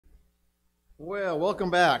Well,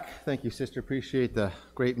 welcome back. Thank you, sister. Appreciate the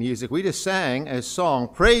great music. We just sang a song,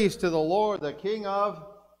 Praise to the Lord, the King of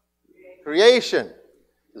Creation.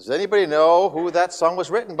 Does anybody know who that song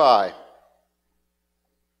was written by?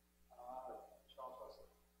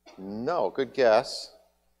 No, good guess.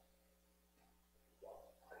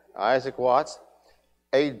 Isaac Watts.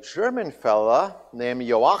 A German fella named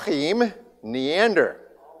Joachim Neander.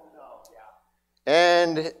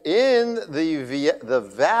 And in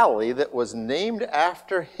the valley that was named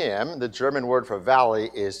after him, the German word for valley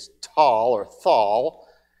is Tal or Thal.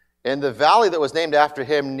 In the valley that was named after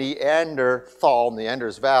him, Neanderthal,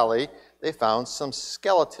 Neander's Valley, they found some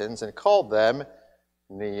skeletons and called them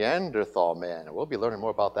Neanderthal men. We'll be learning more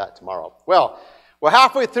about that tomorrow. Well, we're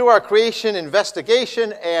halfway through our creation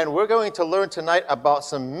investigation, and we're going to learn tonight about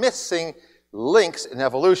some missing links in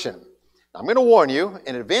evolution. I'm going to warn you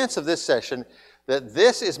in advance of this session that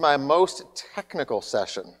this is my most technical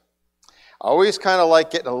session. I always kind of like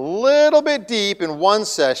getting a little bit deep in one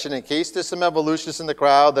session in case there's some evolutionists in the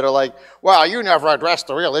crowd that are like, wow, you never addressed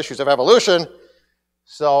the real issues of evolution.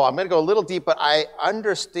 So I'm going to go a little deep, but I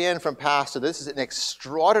understand from Pastor this is an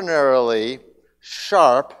extraordinarily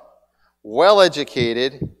sharp,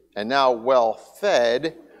 well-educated, and now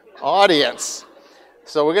well-fed audience.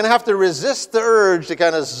 So we're going to have to resist the urge to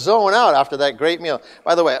kind of zone out after that great meal.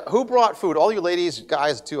 By the way, who brought food? All you ladies,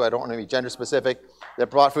 guys too, I don't want to be gender specific, that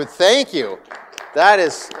brought food. Thank you. That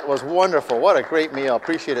was wonderful. What a great meal.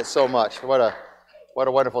 Appreciate it so much. What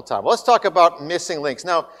a wonderful time. Let's talk about missing links.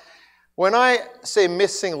 Now, when I say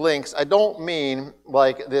missing links, I don't mean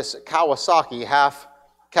like this Kawasaki, half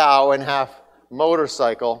cow and half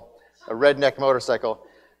motorcycle, a redneck motorcycle.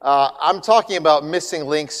 I'm talking about missing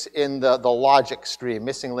links in the logic stream,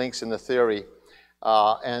 missing links in the theory.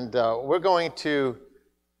 And we're going to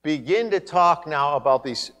begin to talk now about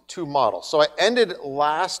these two models. So I ended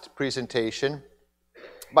last presentation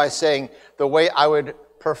by saying the way I would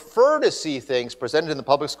prefer to see things presented in the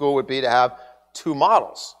public school would be to have two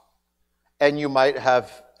models. And you might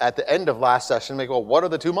have, at the end of last session, make, well, what are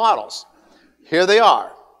the two models? Here they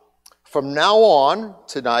are. From now on,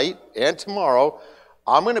 tonight and tomorrow,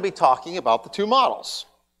 I'm going to be talking about the two models.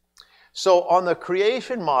 So on the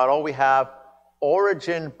creation model, we have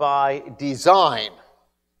origin by design.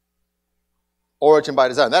 Origin by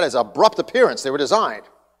design. That is abrupt appearance. They were designed.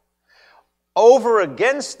 Over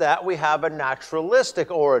against that, we have a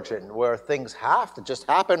naturalistic origin, where things have to just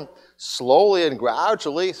happen slowly and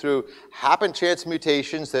gradually through happen-chance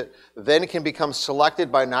mutations that then can become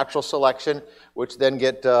selected by natural selection, which then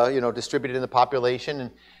get distributed in the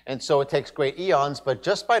population. And so it takes great eons, but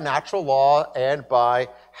just by natural law and by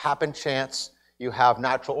happen-chance, you have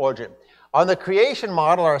natural origin. On the creation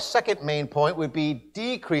model, our second main point would be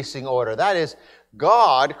decreasing order. That is,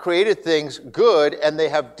 God created things good and they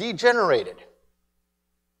have degenerated.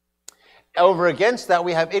 Over against that,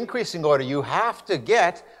 we have increasing order. You have to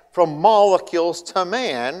get from molecules to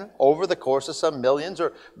man over the course of some millions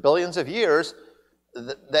or billions of years.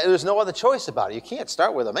 There's no other choice about it. You can't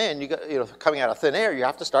start with a man. Coming out of thin air, you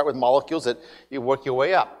have to start with molecules that you work your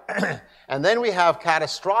way up. And then we have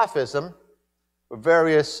catastrophism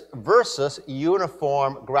versus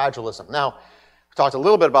uniform gradualism. Now, we talked a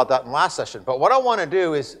little bit about that in last session, but what I want to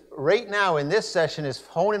do is right now in this session is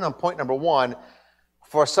hone in on point number one.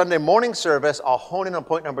 For Sunday morning service, I'll hone in on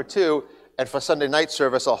point number two, and for Sunday night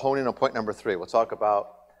service, I'll hone in on point number three. We'll talk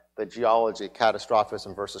about the geology,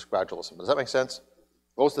 catastrophism versus gradualism. Does that make sense?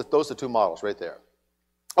 Those are the two models right there.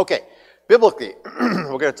 Okay, biblically,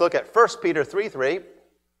 we're going to look at 1 Peter 3:3.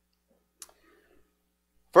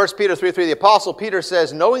 1 Peter 3:3, the Apostle Peter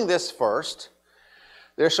says, knowing this first,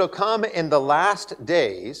 there shall come in the last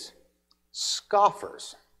days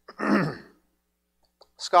scoffers.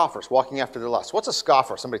 Scoffers, walking after their lust. What's a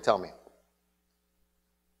scoffer? Somebody tell me.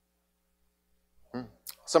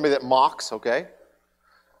 Somebody that mocks, okay.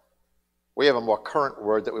 We have a more current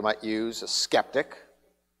word that we might use, a skeptic.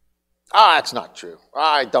 That's not true.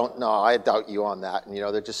 I don't know. I doubt you on that. And,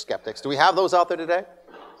 they're just skeptics. Do we have those out there today?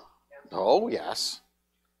 Oh, yes.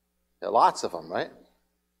 There are lots of them, right?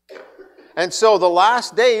 And so the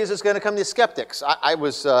last days is going to come the skeptics. I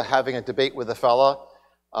was having a debate with a fella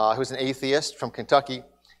who's an atheist from Kentucky.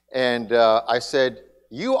 And I said,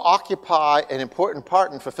 you occupy an important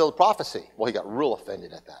part in fulfilled prophecy. Well, he got real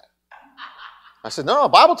offended at that. I said, no, the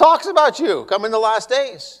Bible talks about you coming in the last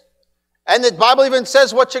days. And the Bible even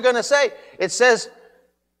says what you're going to say. It says,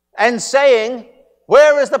 and saying,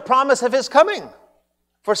 where is the promise of his coming?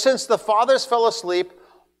 For since the fathers fell asleep,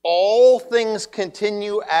 all things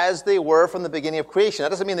continue as they were from the beginning of creation. That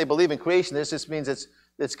doesn't mean they believe in creation. This just means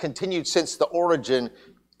it's continued since the origin,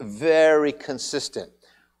 very consistent.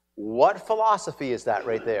 What philosophy is that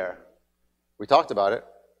right there? We talked about it.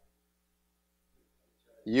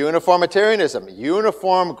 Uniformitarianism,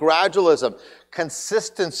 uniform gradualism,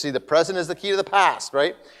 consistency. The present is the key to the past,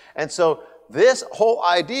 right? And so this whole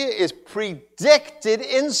idea is predicted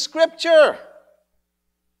in Scripture.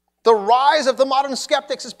 The rise of the modern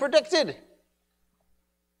skeptics is predicted.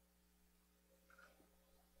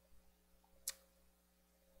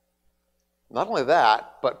 Not only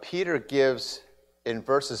that, but Peter gives in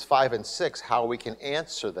verses 5 and 6 how we can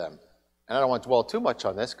answer them. And I don't want to dwell too much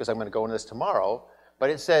on this because I'm going to go into this tomorrow.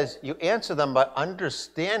 But it says you answer them by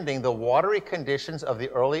understanding the watery conditions of the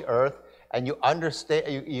early earth, and you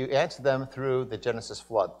answer them through the Genesis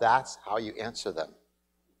flood. That's how you answer them.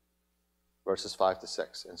 Verses 5 to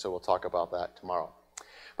 6. And so we'll talk about that tomorrow.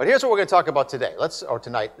 But here's what we're going to talk about today, or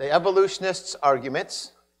tonight. The evolutionists'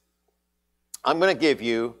 arguments. I'm going to give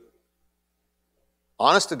you,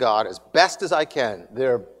 honest to God, as best as I can,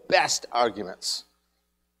 their best arguments.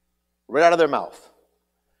 Right out of their mouth.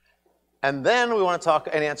 And then we want to talk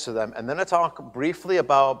and answer them. And then I talk briefly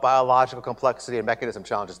about biological complexity and mechanism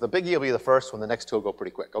challenges. The biggie will be the first one. The next two will go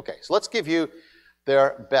pretty quick. Okay, so let's give you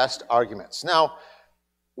their best arguments. Now,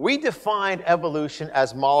 we defined evolution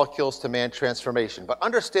as molecules to man transformation. But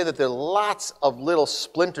understand that there are lots of little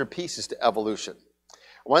splinter pieces to evolution.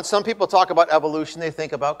 When some people talk about evolution, they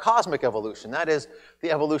think about cosmic evolution. That is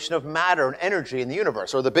the evolution of matter and energy in the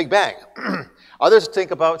universe, or the Big Bang. Others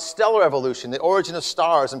think about stellar evolution, the origin of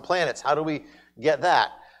stars and planets. How do we get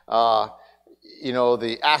that? The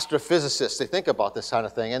astrophysicists, they think about this kind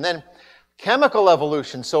of thing. And then chemical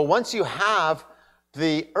evolution. So once you have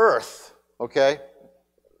the Earth, okay,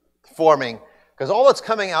 forming, because all that's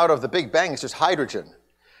coming out of the Big Bang is just hydrogen.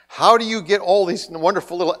 How do you get all these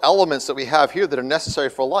wonderful little elements that we have here that are necessary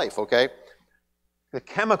for life, okay? The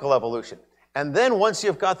chemical evolution. And then once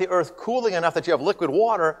you've got the Earth cooling enough that you have liquid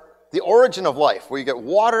water, the origin of life, where you get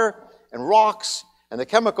water and rocks and the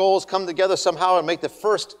chemicals come together somehow and make the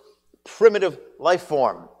first primitive life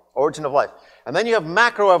form, origin of life. And then you have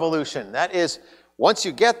macroevolution. That is, once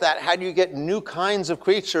you get that, how do you get new kinds of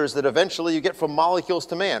creatures that eventually you get from molecules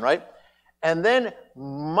to man, right? And then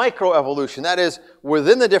microevolution, that is,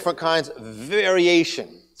 within the different kinds,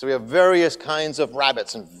 variation. So we have various kinds of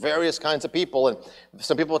rabbits and various kinds of people, and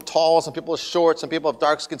some people are tall, some people are short, some people have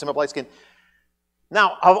dark skin, some have light skin.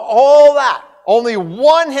 Now, of all that, only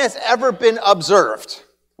one has ever been observed.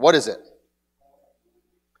 What is it?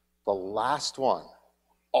 The last one.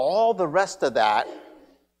 All the rest of that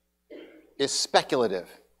is speculative.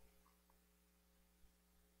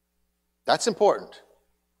 That's important.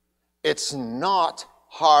 It's not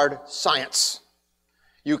hard science.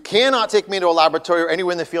 You cannot take me to a laboratory or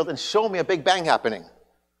anywhere in the field and show me a Big Bang happening.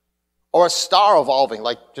 Or a star evolving,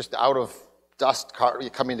 like just out of dust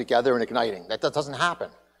coming together and igniting. That doesn't happen.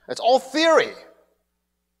 It's all theory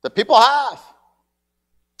that people have.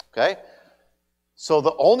 Okay? So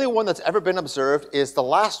the only one that's ever been observed is the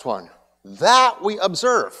last one. That we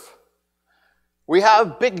observe. We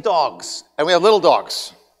have big dogs and we have little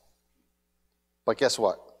dogs. But guess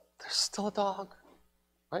what? There's still a dog,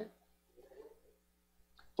 right?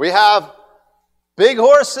 We have big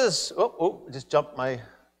horses. Just jumped my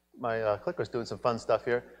clicker's doing some fun stuff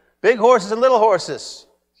here. Big horses and little horses.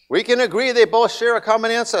 We can agree they both share a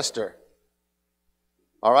common ancestor.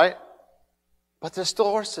 All right? But they're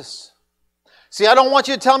still horses. See, I don't want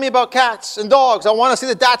you to tell me about cats and dogs. I want to see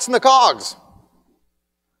the dats and the cogs.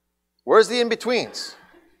 Where's the in-betweens?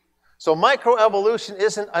 So microevolution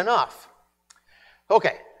isn't enough.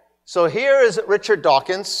 Okay. So here is Richard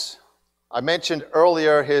Dawkins. I mentioned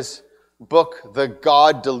earlier his book, The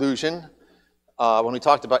God Delusion, when we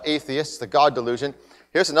talked about atheists, The God Delusion.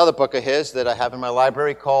 Here's another book of his that I have in my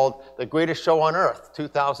library called The Greatest Show on Earth,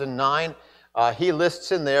 2009. He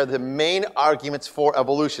lists in there the main arguments for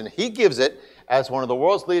evolution. He gives it as one of the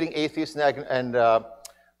world's leading atheists and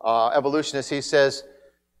evolutionists. He says,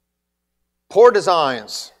 poor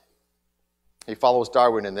designs. He follows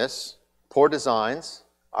Darwin in this. Poor designs.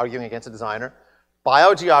 Arguing against a designer,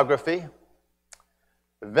 biogeography,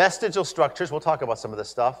 vestigial structures, we'll talk about some of this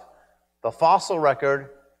stuff, the fossil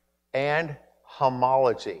record, and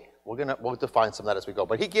homology. We'll define some of that as we go.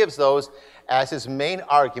 But he gives those as his main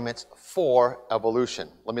arguments for evolution.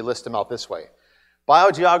 Let me list them out this way.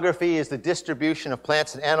 Biogeography is the distribution of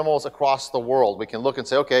plants and animals across the world. We can look and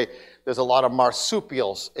say, okay, there's a lot of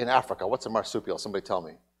marsupials in Africa. What's a marsupial? Somebody tell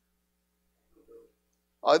me.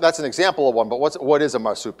 That's an example of one, but what is a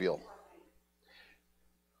marsupial?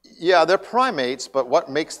 Yeah, they're primates, but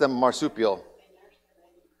what makes them marsupial?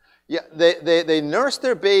 Yeah, they nurse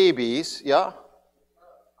their babies, yeah?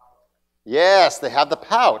 Yes, they have the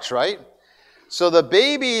pouch, right? So the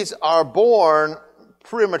babies are born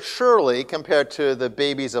prematurely compared to the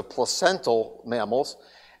babies of placental mammals.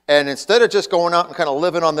 And instead of just going out and kind of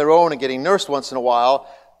living on their own and getting nursed once in a while,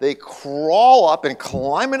 they crawl up and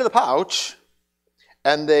climb into the pouch,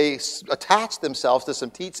 and they attach themselves to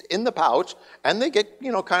some teats in the pouch, and they get,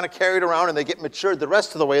 kind of carried around, and they get matured the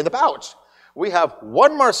rest of the way in the pouch. We have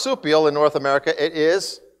one marsupial in North America. It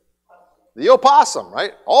is the opossum,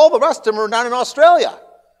 right? All the rest of them are down in Australia.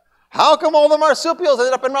 How come all the marsupials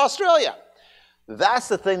ended up in Australia? That's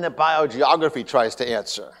the thing that biogeography tries to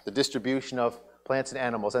answer, the distribution of plants and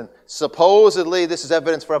animals. And supposedly, this is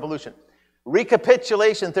evidence for evolution.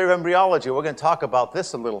 Recapitulation theory of embryology. We're going to talk about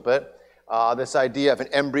this a little bit. This idea of an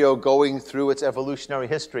embryo going through its evolutionary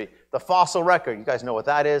history. The fossil record, you guys know what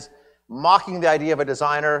that is. Mocking the idea of a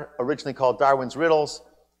designer, originally called Darwin's riddles.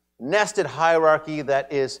 Nested hierarchy,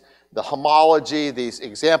 that is the homology, these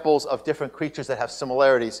examples of different creatures that have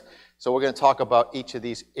similarities. So we're going to talk about each of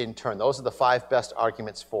these in turn. Those are the 5 best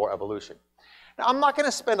arguments for evolution. Now, I'm not going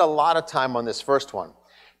to spend a lot of time on this first one,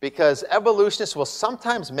 because evolutionists will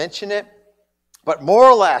sometimes mention it, but more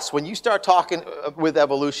or less, when you start talking with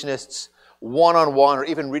evolutionists one-on-one, or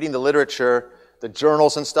even reading the literature, the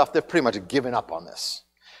journals and stuff, they've pretty much given up on this.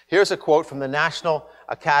 Here's a quote from the National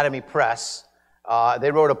Academy Press. They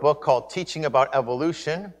wrote a book called Teaching About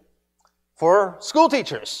Evolution for school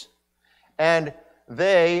teachers. And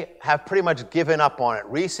they have pretty much given up on it.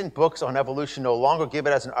 Recent books on evolution no longer give it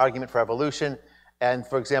as an argument for evolution. And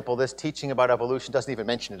for example, this Teaching About Evolution doesn't even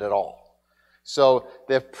mention it at all. So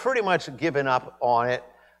they've pretty much given up on it.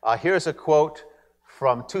 Here's a quote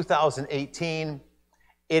from 2018.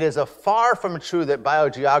 It is far from true that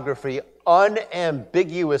biogeography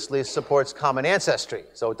unambiguously supports common ancestry.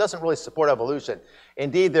 So it doesn't really support evolution.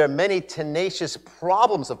 Indeed, there are many tenacious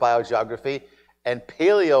problems of biogeography and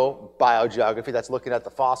paleobiogeography, that's looking at the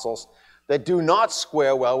fossils, that do not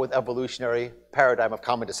square well with evolutionary paradigm of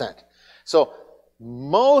common descent. So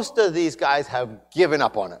most of these guys have given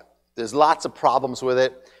up on it. There's lots of problems with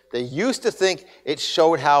it. They used to think it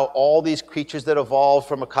showed how all these creatures that evolved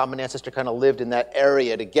from a common ancestor kind of lived in that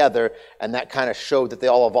area together, and that kind of showed that they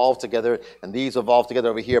all evolved together, and these evolved together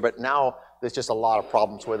over here. But now there's just a lot of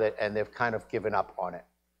problems with it, and they've kind of given up on it.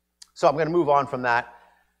 So I'm going to move on from that.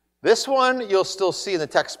 This one you'll still see in the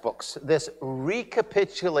textbooks, this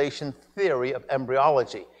recapitulation theory of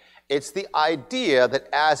embryology. It's the idea that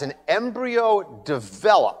as an embryo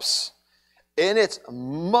develops in its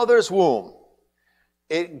mother's womb,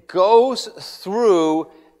 it goes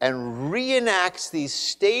through and reenacts these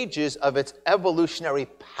stages of its evolutionary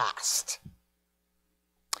past.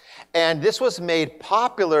 And this was made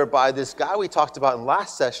popular by this guy we talked about in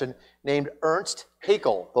last session named Ernst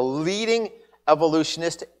Haeckel, the leading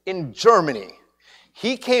evolutionist in Germany.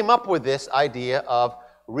 He came up with this idea of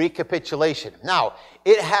recapitulation. Now,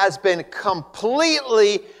 it has been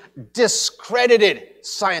completely discredited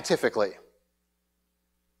scientifically.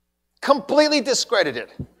 Completely discredited.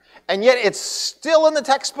 And yet it's still in the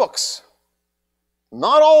textbooks.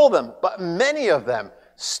 Not all of them, but many of them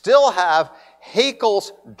still have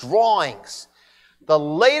Haeckel's drawings. The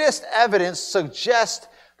latest evidence suggests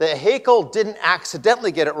that Haeckel didn't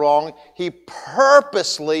accidentally get it wrong. He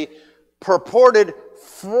purposely purported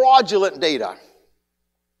fraudulent data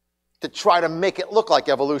to try to make it look like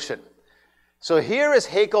evolution. So here is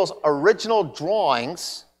Haeckel's original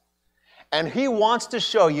drawings, and he wants to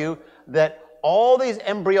show you that all these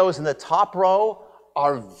embryos in the top row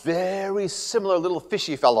are very similar little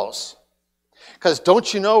fishy fellows. Because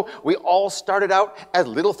don't you know, we all started out as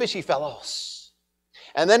little fishy fellows.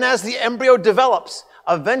 And then as the embryo develops,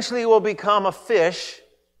 eventually it will become a fish,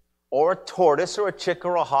 or a tortoise, or a chick,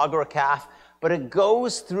 or a hog, or a calf. But it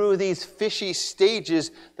goes through these fishy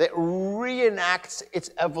stages that reenacts its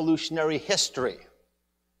evolutionary history.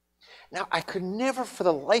 Now, I could never for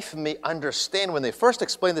the life of me understand when they first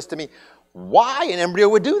explained this to me, why an embryo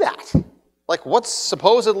would do that. Like, what's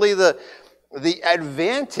supposedly the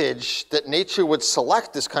advantage that nature would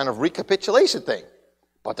select this kind of recapitulation thing?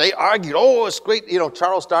 But they argued, oh, it's great. You know,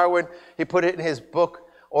 Charles Darwin, he put it in his book,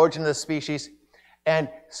 Origin of the Species. And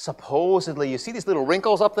supposedly, you see these little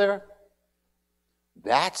wrinkles up there?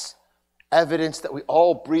 That's evidence that we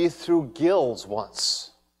all breathed through gills once.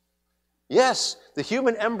 Yes, the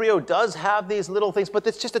human embryo does have these little things, but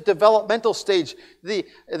it's just a developmental stage. The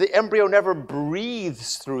embryo never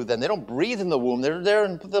breathes through them. They don't breathe in the womb. They're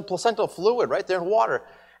in the placental fluid, right? They're in water.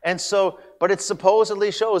 And so, but it supposedly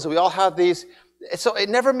shows that we all have these. So it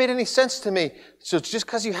never made any sense to me. So just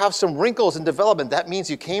because you have some wrinkles in development, that means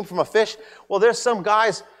you came from a fish? Well, there's some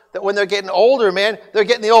guys that when they're getting older, man, they're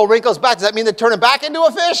getting the old wrinkles back. Does that mean they're turning back into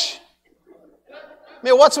a fish? I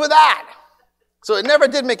mean, what's with that? So it never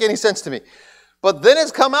did make any sense to me. But then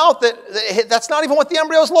it's come out that that's not even what the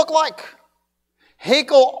embryos look like.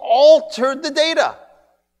 Haeckel altered the data.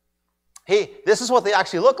 This is what they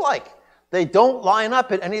actually look like. They don't line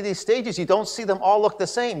up at any of these stages. You don't see them all look the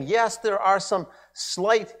same. Yes, there are some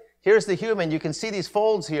slight, here's the human. You can see these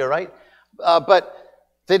folds here, right? But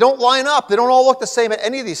they don't line up. They don't all look the same at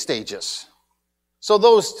any of these stages. So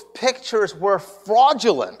those pictures were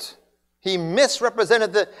fraudulent. He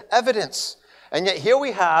misrepresented the evidence. And yet here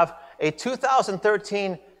we have a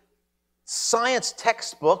 2013 science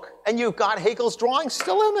textbook, and you've got Haeckel's drawings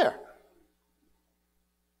still in there.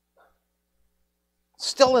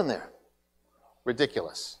 Still in there.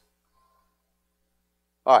 Ridiculous.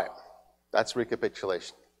 All right, that's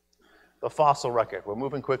recapitulation. The fossil record. We're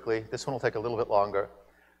moving quickly. This one will take a little bit longer.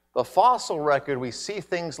 The fossil record, we see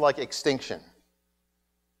things like extinction.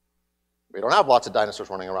 We don't have lots of dinosaurs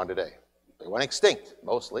running around today. They went extinct,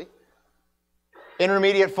 mostly.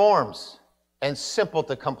 Intermediate forms, and simple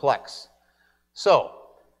to complex. So,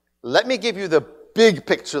 let me give you the big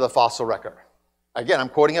picture of the fossil record. Again, I'm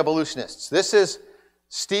quoting evolutionists. This is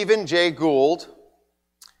Stephen Jay Gould,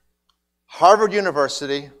 Harvard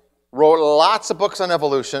University, wrote lots of books on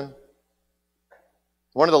evolution,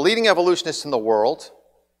 one of the leading evolutionists in the world.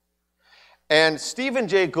 And Stephen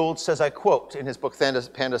Jay Gould says, I quote in his book,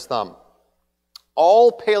 Panda's Thumb,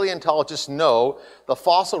 all paleontologists know the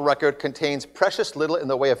fossil record contains precious little in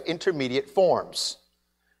the way of intermediate forms.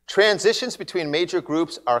 Transitions between major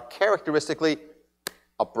groups are characteristically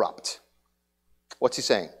abrupt. What's he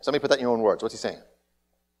saying? Somebody put that in your own words. What's he saying?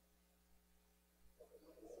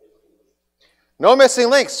 No missing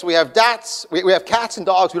links. We have dats. We have cats and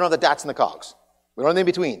dogs. We don't have the dats and the cogs. We don't have the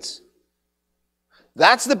in-betweens.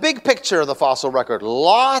 That's the big picture of the fossil record.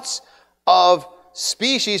 Lots of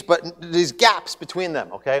species, but these gaps between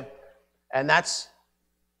them, okay? And that's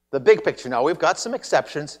the big picture. Now, we've got some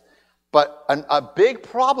exceptions, but a big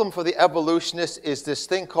problem for the evolutionists is this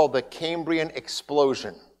thing called the Cambrian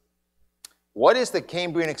explosion. What is the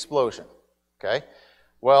Cambrian explosion? Okay?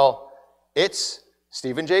 Well, it's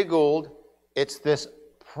Stephen Jay Gould. It's this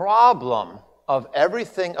problem of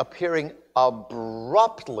everything appearing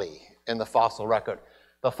abruptly in the fossil record.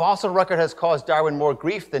 The fossil record has caused Darwin more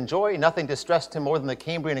grief than joy. Nothing distressed him more than the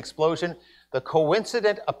Cambrian explosion, the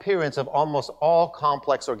coincident appearance of almost all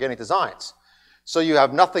complex organic designs. So you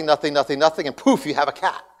have nothing, nothing, nothing, nothing, and poof, you have a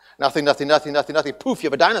cat. Nothing, nothing, nothing, nothing, nothing, poof, you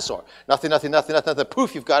have a dinosaur. Nothing, nothing, nothing, nothing, nothing,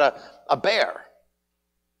 poof, you've got a bear.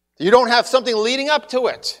 You don't have something leading up to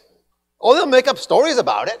it. Oh, they'll make up stories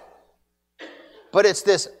about it. But it's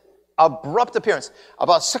this abrupt appearance.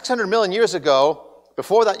 About 600 million years ago,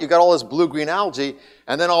 before that, you got all this blue-green algae,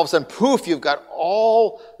 and then all of a sudden, poof, you've got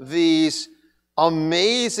all these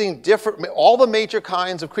amazing all the major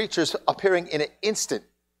kinds of creatures appearing in an instant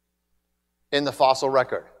in the fossil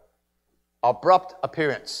record. Abrupt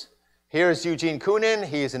appearance. Here's Eugene Koonin.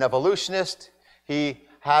 He's an evolutionist. He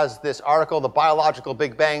has this article, The Biological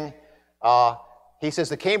Big Bang. He says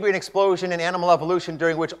the Cambrian explosion in animal evolution,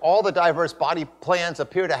 during which all the diverse body plans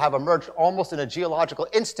appear to have emerged almost in a geological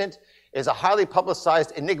instant, is a highly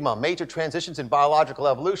publicized enigma. Major transitions in biological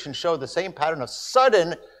evolution show the same pattern of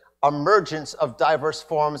sudden emergence of diverse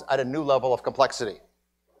forms at a new level of complexity.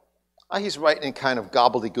 He's writing in kind of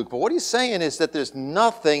gobbledygook, but what he's saying is that there's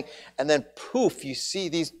nothing, and then poof, you see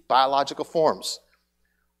these biological forms.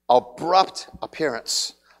 Abrupt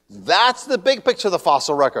appearance. That's the big picture of the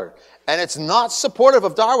fossil record. And it's not supportive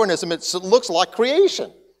of Darwinism. It looks like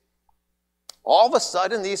creation. All of a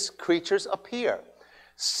sudden, these creatures appear.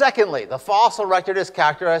 Secondly, the fossil record is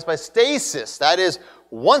characterized by stasis. That is,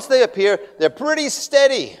 once they appear, they're pretty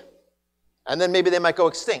steady. And then maybe they might go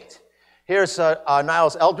extinct. Here's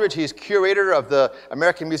Niles Eldridge. He's curator of the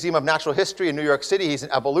American Museum of Natural History in New York City. He's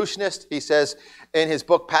an evolutionist. He says in his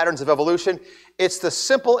book, Patterns of Evolution, it's the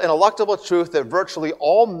simple, ineluctable truth that virtually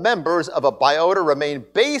all members of a biota remain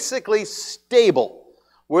basically stable,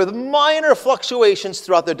 with minor fluctuations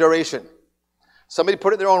throughout their duration. Somebody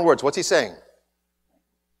put it in their own words. What's he saying?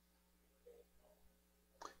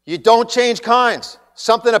 You don't change kinds.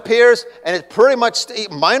 Something appears, and it's pretty much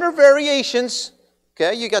minor variations.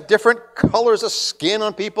 Okay, you got different colors of skin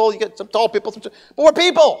on people. You get some tall people, but we're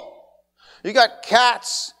people. You got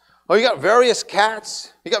cats, or you got various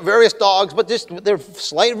cats. You got various dogs, but there's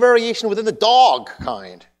slight variation within the dog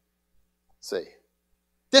kind. See,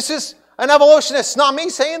 this is an evolutionist, not me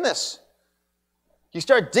saying this. You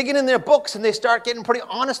start digging in their books, and they start getting pretty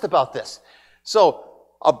honest about this. So,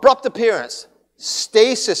 abrupt appearance,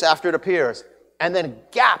 stasis after it appears, and then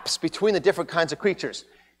gaps between the different kinds of creatures.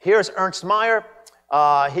 Here's Ernst Mayr.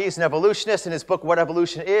 He's an evolutionist. In his book, What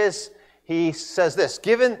Evolution Is, he says this: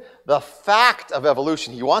 given the fact of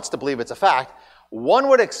evolution, he wants to believe it's a fact, one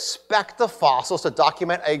would expect the fossils to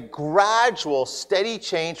document a gradual, steady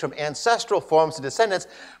change from ancestral forms to descendants,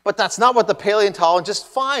 but that's not what the paleontologist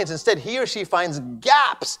finds. Instead, he or she finds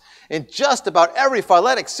gaps in just about every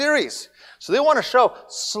phyletic series. So they want to show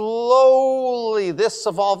slowly this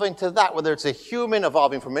evolving to that, whether it's a human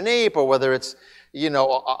evolving from an ape, or whether it's, you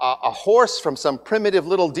know, a horse from some primitive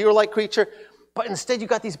little deer-like creature. But instead, you've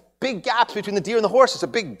got these big gaps between the deer and the horse. It's a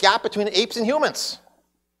big gap between apes and humans.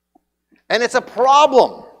 And it's a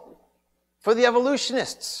problem for the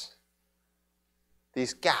evolutionists,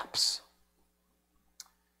 these gaps.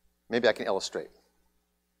 Maybe I can illustrate.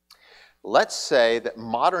 Let's say that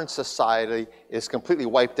modern society is completely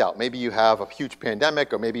wiped out. Maybe you have a huge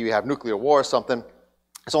pandemic, or maybe you have nuclear war or something.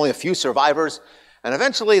 There's only a few survivors. And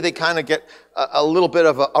eventually they kind of get a little bit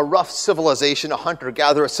of a rough civilization, a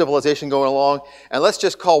hunter-gatherer civilization going along. And let's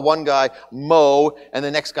just call one guy Mo and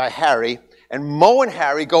the next guy Harry. And Mo and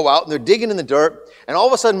Harry go out and they're digging in the dirt. And all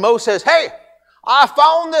of a sudden Mo says, "Hey, I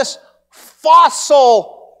found this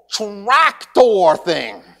fossil tractor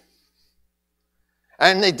thing."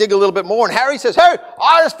 And they dig a little bit more. And Harry says, "Hey,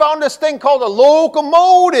 I just found this thing called a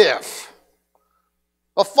locomotive.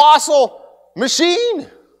 A fossil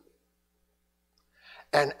machine."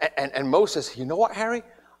 And Mo says, "You know what, Harry?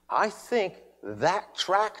 I think that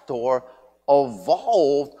tractor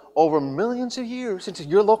evolved over millions of years into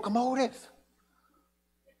your locomotive."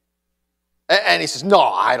 And he says, "No,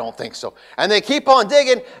 I don't think so." And they keep on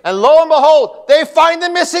digging, and lo and behold, they find the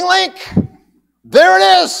missing link. There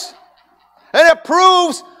it is. And it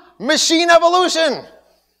proves machine evolution.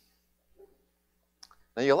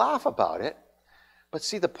 Now you laugh about it, but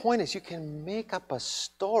see, the point is you can make up a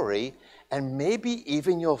story, and maybe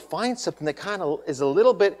even you'll find something that kind of is a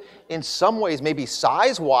little bit, in some ways, maybe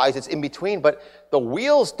size-wise, it's in between, but the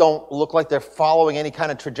wheels don't look like they're following any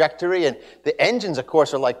kind of trajectory, and the engines, of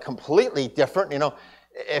course, are like completely different. You know,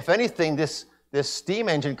 if anything, this steam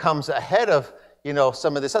engine comes ahead of, you know,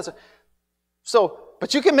 some of this other.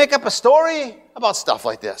 But you can make up a story about stuff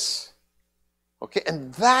like this. Okay,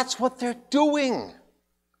 and that's what they're doing.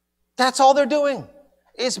 That's all they're doing,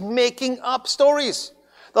 is making up stories.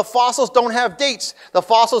 The fossils don't have dates. The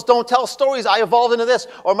fossils don't tell stories. I evolved into this,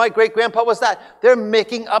 or my great-grandpa was that. They're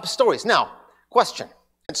making up stories. Now, question.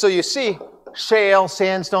 And so you see shale,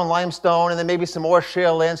 sandstone, limestone, and then maybe some more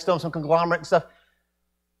shale, limestone, some conglomerate and stuff.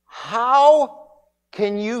 How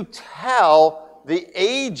can you tell the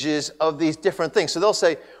ages of these different things? So they'll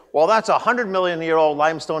say, well, that's a 100-million-year-old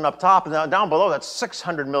limestone up top, and down below, that's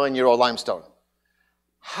 600-million-year-old limestone.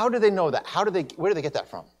 How do they know that? Where do they get that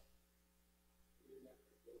from?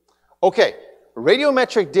 Okay,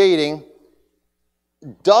 radiometric dating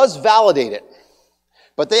does validate it.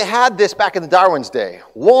 But they had this back in the Darwin's day,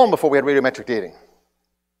 long before we had radiometric dating.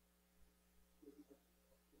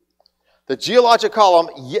 The geologic column,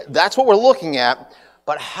 that's what we're looking at,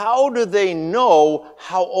 but how do they know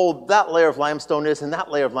how old that layer of limestone is, and that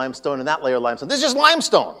layer of limestone, and that layer of limestone? This is just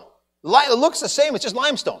limestone. It looks the same, it's just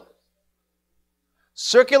limestone.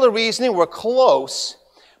 Circular reasoning, we're close,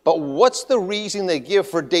 but what's the reason they give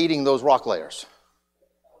for dating those rock layers?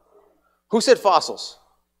 Who said fossils?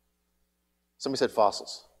 Somebody said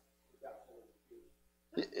fossils.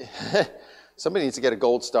 Somebody needs to get a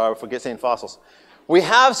gold star for saying fossils. We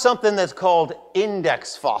have something that's called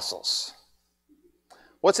index fossils.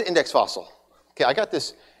 What's an index fossil? Okay, I got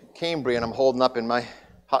this Cambrian I'm holding up in my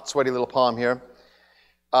hot, sweaty little palm here.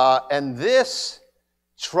 And this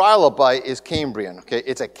trilobite is Cambrian. Okay,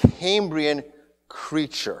 it's a Cambrian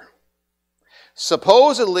creature.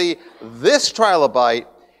 Supposedly, this trilobite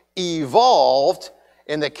evolved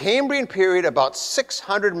in the Cambrian period about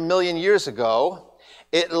 600 million years ago.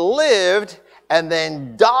 It lived and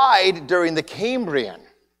then died during the Cambrian.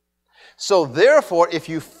 So therefore, if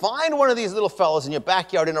you find one of these little fellows in your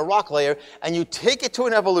backyard in a rock layer and you take it to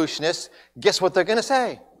an evolutionist, guess what they're going to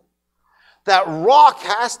say? That rock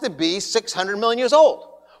has to be 600 million years old.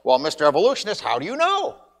 Well, Mr. Evolutionist, how do you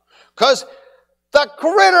know? Because the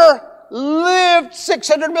critter lived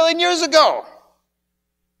 600 million years ago.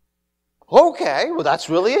 Okay, well, that's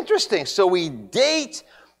really interesting. So we date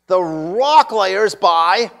the rock layers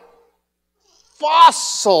by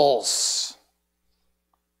fossils.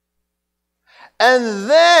 And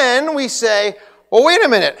then we say, well, wait a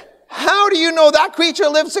minute. How do you know that creature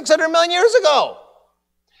lived 600 million years ago?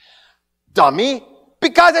 Dummy,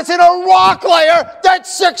 because it's in a rock layer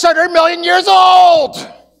that's 600 million years old.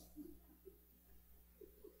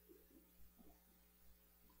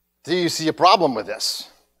 Do you see a problem with this?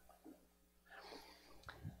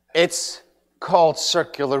 It's called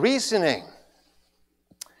circular reasoning.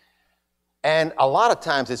 And a lot of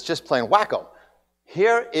times it's just plain wacko.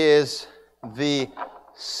 Here is the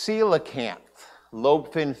coelacanth,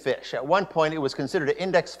 lobe-finned fish. At one point, it was considered an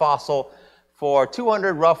index fossil for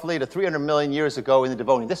 200 roughly to 300 million years ago in the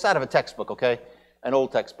Devonian. This side of a textbook, okay? An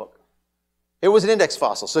old textbook. It was an index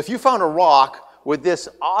fossil. So if you found a rock with this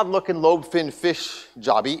odd-looking lobe-finned fish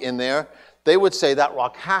jobby in there, they would say that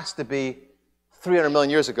rock has to be 300 million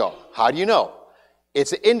years ago. How do you know?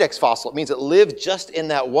 It's an index fossil. It means it lived just in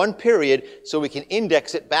that one period, so we can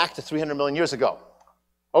index it back to 300 million years ago.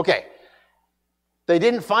 Okay. They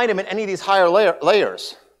didn't find them in any of these higher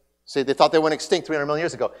layers. See, they thought they went extinct 300 million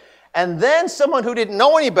years ago. And then someone who didn't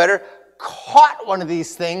know any better caught one of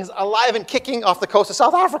these things alive and kicking off the coast of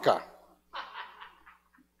South Africa.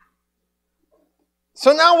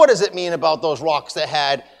 So now what does it mean about those rocks that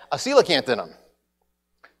had a coelacanth in them?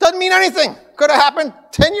 Doesn't mean anything. Could have happened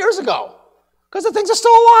 10 years ago because the things are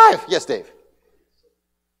still alive. Yes, Dave?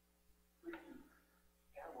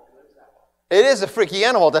 It is a freaky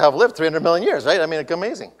animal to have lived 300 million years, right? I mean, it's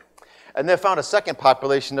amazing. And they found a second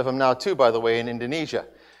population of them now too, by the way, in Indonesia.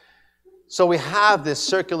 So we have this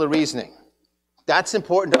circular reasoning. That's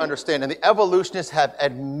important to understand, and the evolutionists have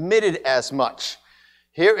admitted as much.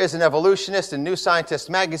 Here is an evolutionist in New Scientist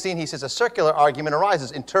magazine. He says a circular argument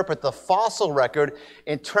arises. Interpret the fossil record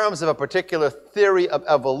in terms of a particular theory of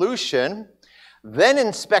evolution, then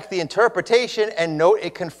inspect the interpretation and note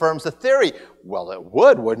it confirms the theory. Well, it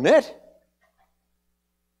would, wouldn't it?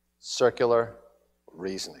 Circular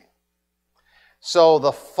reasoning. So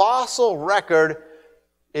the fossil record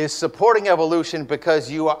is supporting evolution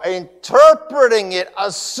because you are interpreting it,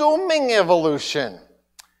 assuming evolution.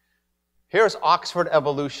 Here's Oxford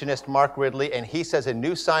evolutionist Mark Ridley, and he says in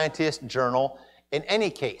New Scientist journal, in any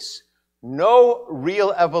case, no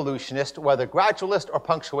real evolutionist, whether gradualist or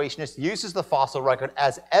punctuationist, uses the fossil record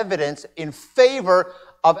as evidence in favor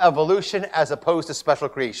of evolution as opposed to special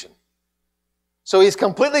creation. So he's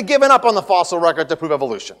completely given up on the fossil record to prove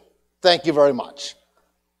evolution. Thank you very much.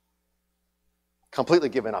 Completely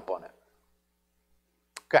given up on it.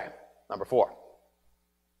 Okay, number 4.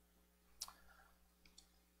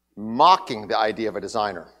 Mocking the idea of a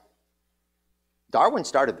designer. Darwin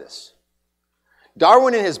started this.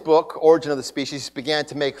 Darwin, in his book, Origin of the Species, began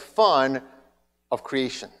to make fun of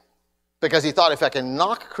creation because he thought if I can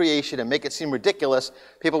knock creation and make it seem ridiculous,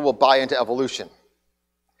 people will buy into evolution.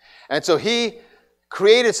 And so he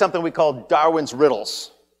created something we call Darwin's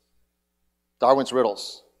riddles. Darwin's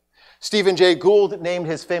riddles. Stephen Jay Gould named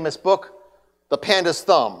his famous book, The Panda's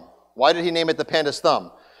Thumb. Why did he name it The Panda's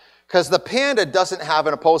Thumb? Because the panda doesn't have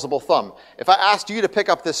an opposable thumb. If I asked you to pick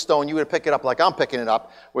up this stone, you would pick it up like I'm picking it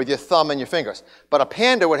up with your thumb and your fingers. But a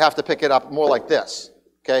panda would have to pick it up more like this,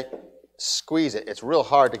 okay? Squeeze it. It's real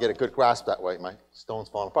hard to get a good grasp that way. My stone's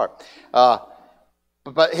falling apart.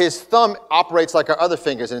 But his thumb operates like our other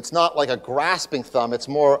fingers, and it's not like a grasping thumb. It's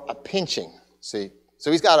more a pinching, see?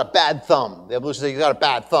 So he's got a bad thumb. The evolution says he's got a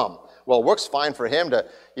bad thumb. Well, it works fine for him to,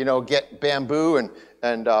 get bamboo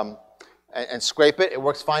and scrape it. It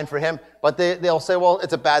works fine for him. But they'll say, well,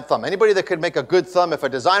 it's a bad thumb. Anybody that could make a good thumb, if a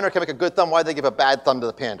designer can make a good thumb, why do they give a bad thumb to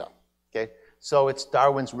the panda? Okay? So it's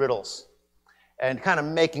Darwin's riddles and kind of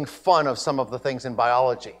making fun of some of the things in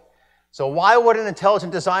biology. So why would an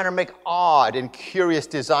intelligent designer make odd and curious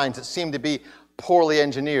designs that seem to be poorly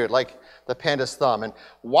engineered, like the panda's thumb? And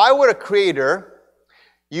why would a creator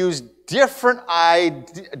use different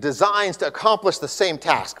designs to accomplish the same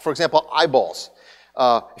task? For example, eyeballs.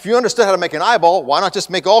 If you understood how to make an eyeball, why not just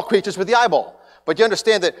make all creatures with the eyeball? But you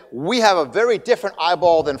understand that we have a very different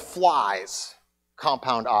eyeball than flies,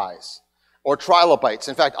 compound eyes, or trilobites.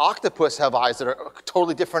 In fact, octopus have eyes that are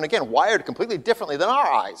totally different again, wired completely differently than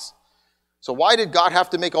our eyes. So why did God have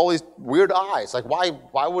to make all these weird eyes? Like,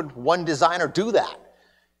 why would one designer do that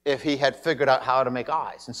if he had figured out how to make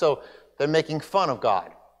eyes? And so they're making fun of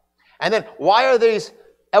God. And then why are these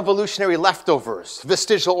evolutionary leftovers,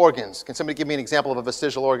 vestigial organs? Can somebody give me an example of a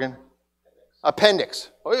vestigial organ? Appendix.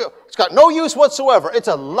 Oh, yeah. It's got no use whatsoever. It's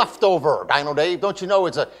a leftover, Dino Dave. Don't you know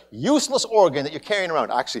it's a useless organ that you're carrying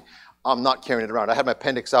around? Actually, I'm not carrying it around. I had my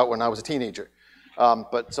appendix out when I was a teenager.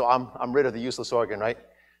 So I'm rid of the useless organ, right?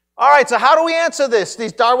 All right, so how do we answer this,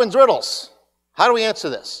 these Darwin's riddles? How do we answer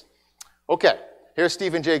this? Okay, here's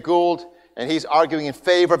Stephen Jay Gould, and he's arguing in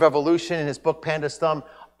favor of evolution in his book, Panda's Thumb.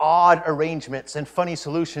 Odd arrangements and funny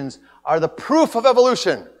solutions are the proof of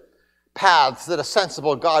evolution. Paths that a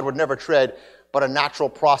sensible God would never tread, but a natural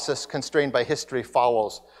process constrained by history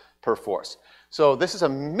follows perforce. So this is a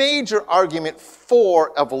major argument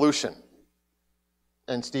for evolution.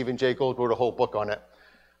 And Stephen Jay Gould wrote a whole book on it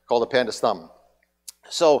called The Panda's Thumb.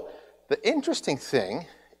 So the interesting thing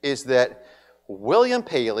is that William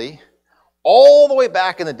Paley, all the way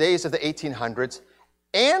back in the days of the 1800s,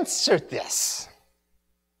 answered this.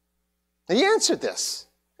 He answered this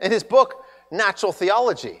in his book, Natural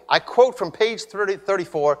Theology. I quote from page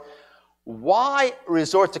 34, why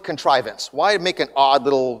resort to contrivance? Why make an odd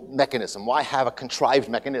little mechanism? Why have a contrived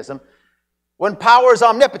mechanism? When power is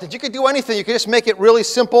omnipotent, you could do anything. You could just make it really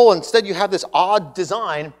simple. Instead, you have this odd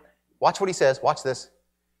design. Watch what he says. Watch this.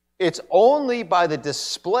 It's only by the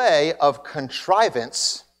display of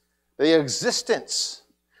contrivance, the existence,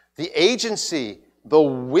 the agency, the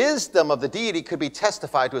wisdom of the deity could be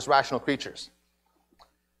testified to as rational creatures.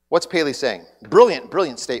 What's Paley saying? Brilliant,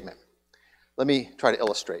 brilliant statement. Let me try to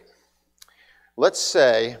illustrate. Let's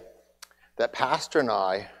say that Pastor and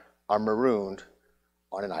I are marooned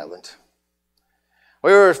on an island.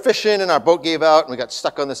 We were fishing and our boat gave out and we got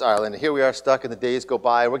stuck on this island. And here we are stuck and the days go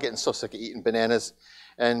by. We're getting so sick of eating bananas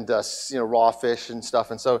and raw fish and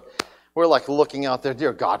stuff. And so we're like looking out there,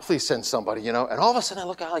 dear God, please send somebody, And all of a sudden I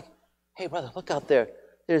look out like, hey brother, look out there.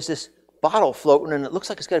 There's this bottle floating and it looks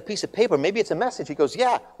like it's got a piece of paper. Maybe it's a message. He goes,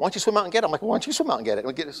 yeah, why don't you swim out and get it? I'm like, why don't you swim out and get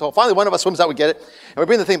it? So finally one of us swims out, we get it. And we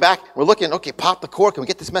bring the thing back. We're looking, okay, pop the cork and we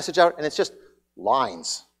get this message out. And it's just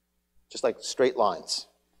lines, just like straight lines.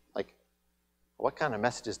 Like, what kind of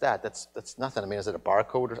message is that? That's nothing. I mean, is it a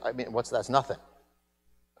barcode? That's nothing.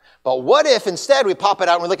 But what if instead we pop it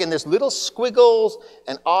out and we look and there's little squiggles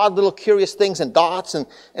and odd little curious things and dots and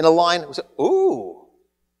in a line. We say, ooh.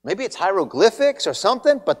 Maybe it's hieroglyphics or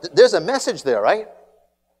something, but there's a message there, right?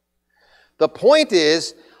 The point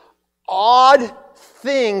is, odd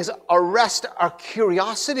things arrest our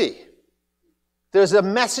curiosity. There's a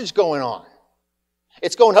message going on.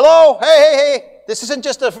 It's going, hello, hey. This isn't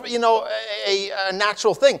just a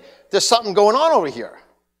natural thing. There's something going on over here.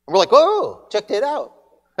 And we're like, oh, check that out.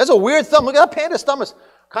 That's a weird thumb. Look at that panda's thumb. It's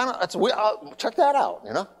that's weird. Check that out,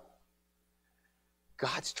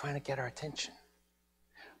 God's trying to get our attention.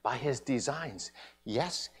 By his designs.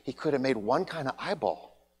 Yes, he could have made one kind of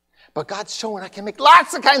eyeball. But God's showing I can make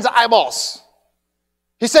lots of kinds of eyeballs.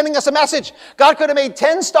 He's sending us a message. God could have made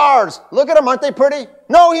 10 stars. Look at them, aren't they pretty?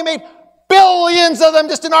 No, he made billions of them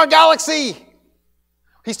just in our galaxy.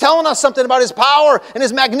 He's telling us something about his power and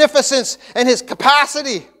his magnificence and his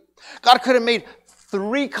capacity. God could have made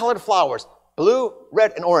 3 colored flowers, blue,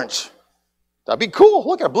 red, and orange. That'd be cool.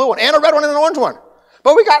 Look at a blue one and a red one and an orange one.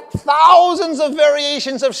 But we got thousands of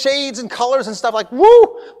variations of shades and colors and stuff like,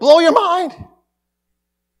 woo, blow your mind.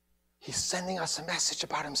 He's sending us a message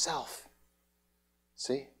about himself.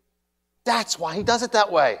 See? That's why he does it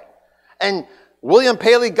that way. And William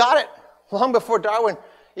Paley got it long before Darwin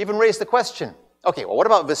even raised the question. Okay, well, what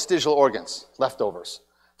about vestigial organs, leftovers?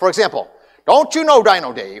 For example, don't you know,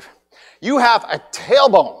 Dino Dave, you have a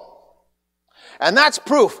tailbone. And that's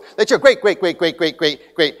proof that your great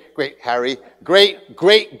Harry,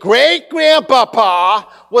 great-great-great-grandpapa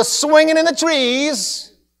was swinging in the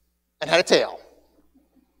trees and had a tail.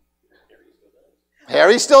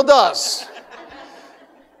 Harry still does.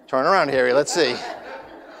 Turn around, Harry. Let's see.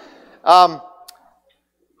 I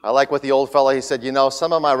like what the old fellow, he said,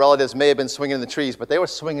 some of my relatives may have been swinging in the trees, but they were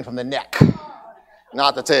swinging from the neck,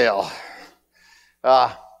 not the tail.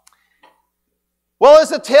 Well, is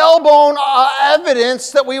the tailbone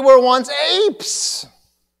evidence that we were once apes?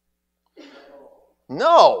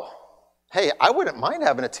 No. Hey, I wouldn't mind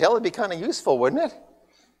having a tail. It'd be kind of useful, wouldn't it?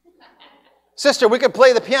 Sister, we could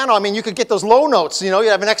play the piano. I mean, you could get those low notes. You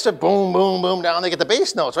have an extra boom, boom, boom down. They get the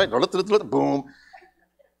bass notes, right? Boom.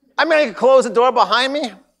 I mean, I could close the door behind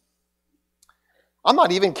me. I'm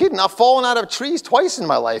not even kidding. I've fallen out of trees twice in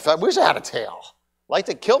my life. I wish I had a tail. I'd like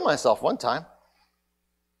to kill myself one time.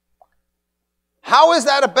 How is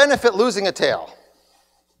that a benefit, losing a tail?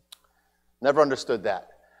 Never understood that.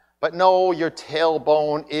 But no, your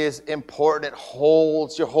tailbone is important. It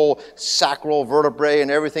holds your whole sacral vertebrae and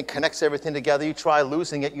everything, connects everything together. You try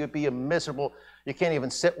losing it, you'd be miserable. You can't even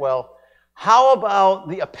sit well. How about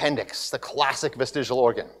the appendix, the classic vestigial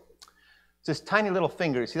organ? It's this tiny little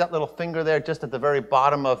finger. You see that little finger there just at the very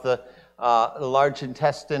bottom of the large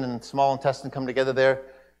intestine and small intestine come together there?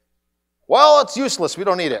 Well, it's useless. We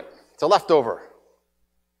don't need it. It's a leftover.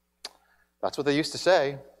 That's what they used to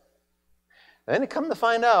say. And then it come to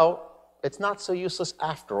find out, it's not so useless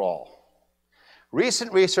after all.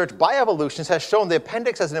 Recent research by evolutionists has shown the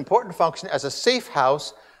appendix has an important function as a safe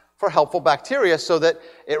house for helpful bacteria so that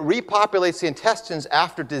it repopulates the intestines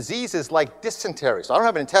after diseases like dysentery. So I don't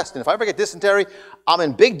have an intestine. If I ever get dysentery, I'm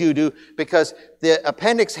in big doo-doo because the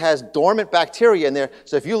appendix has dormant bacteria in there.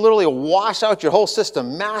 So if you literally wash out your whole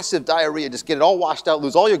system, massive diarrhea, just get it all washed out,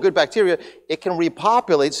 lose all your good bacteria, it can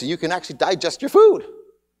repopulate so you can actually digest your food.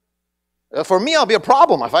 For me, I'll be a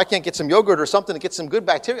problem. If I can't get some yogurt or something to get some good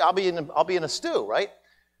bacteria, I'll be in a stew, right?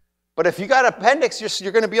 But if you got appendix,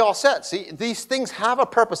 you're going to be all set. See, these things have a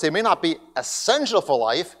purpose. They may not be essential for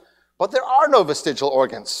life, but there are no vestigial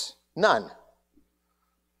organs. None.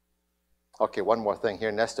 Okay, one more thing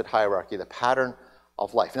here, nested hierarchy, the pattern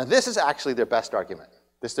of life. Now, this is actually their best argument.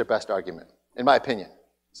 This is their best argument, in my opinion.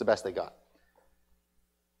 It's the best they got.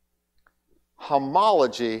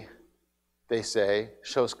 Homology, they say,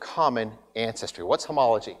 shows common ancestry. What's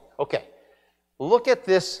homology? Okay, look at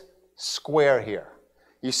this square here.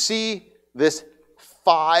 You see this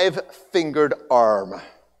five-fingered arm.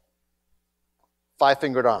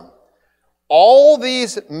 Five-fingered arm. All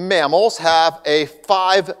these mammals have a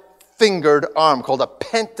five-fingered arm called a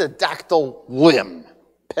pentadactyl limb.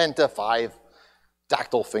 Penta, five,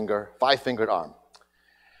 dactyl finger, five-fingered arm.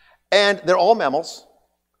 And they're all mammals.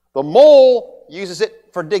 The mole uses it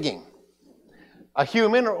for digging. A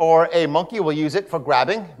human or a monkey will use it for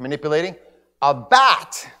grabbing, manipulating. A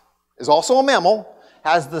bat is also a mammal,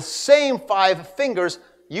 has the same five fingers,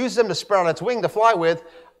 uses them to spread on its wing to fly with.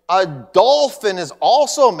 A dolphin is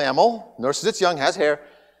also a mammal, nurses its young, has hair.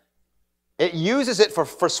 It uses it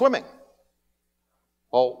for swimming.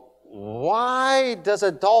 Well, why does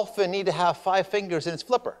a dolphin need to have five fingers in its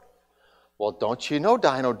flipper? Well, don't you know,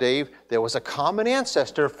 Dino Dave, there was a common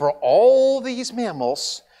ancestor for all these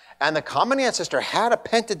mammals, and the common ancestor had a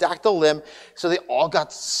pentadactyl limb, so they all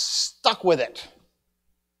got stuck with it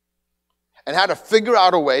and had to figure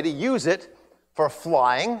out a way to use it for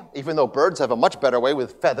flying, even though birds have a much better way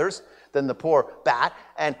with feathers than the poor bat,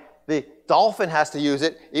 and the dolphin has to use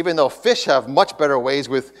it, even though fish have much better ways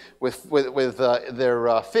with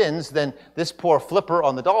their fins than this poor flipper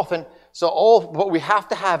on the dolphin. But we have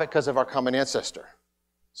to have it because of our common ancestor.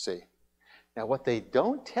 See? Now, what they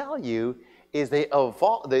don't tell you is they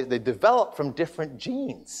develop from different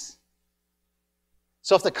genes.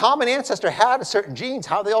 So if the common ancestor had certain genes,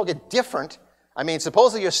 how they all get different? I mean,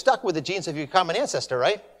 supposedly you're stuck with the genes of your common ancestor,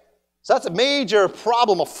 right? So that's a major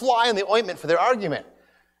problem, a fly in the ointment for their argument.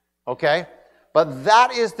 Okay? But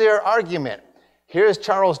that is their argument. Here's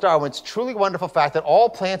Charles Darwin's truly wonderful fact that all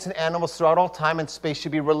plants and animals throughout all time and space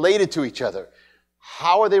should be related to each other.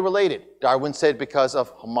 How are they related? Darwin said because of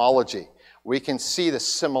homology. We can see the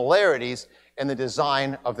similarities in the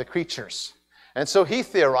design of the creatures. And so he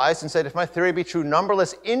theorized and said, if my theory be true,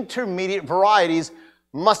 numberless intermediate varieties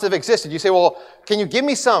must have existed. You say, well, can you give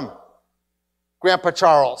me some, Grandpa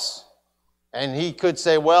Charles? And he could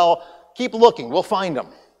say, well, keep looking, we'll find them.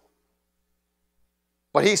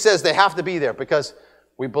 But he says they have to be there because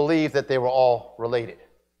we believe that they were all related.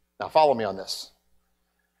 Now follow me on this.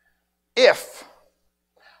 If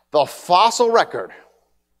the fossil record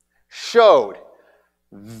showed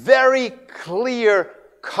very clear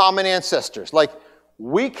common ancestors, like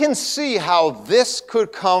we can see how this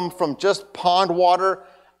could come from just pond water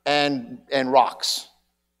and rocks.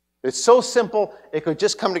 It's so simple, it could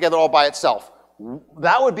just come together all by itself.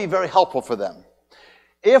 That would be very helpful for them.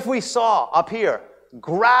 If we saw up here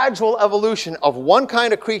gradual evolution of one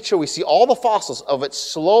kind of creature, we see all the fossils of it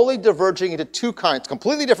slowly diverging into two kinds,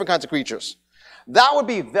 completely different kinds of creatures. That would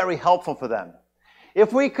be very helpful for them.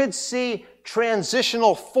 If we could see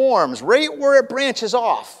transitional forms right where it branches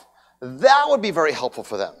off, that would be very helpful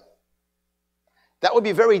for them. That would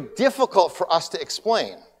be very difficult for us to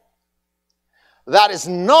explain. That is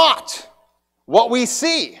not what we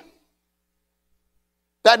see.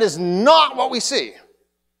 That is not what we see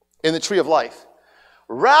in the tree of life.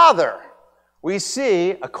 Rather, we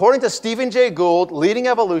see, according to Stephen Jay Gould, leading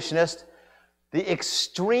evolutionist, the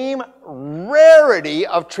extreme rarity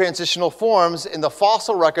of transitional forms in the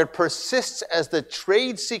fossil record persists as the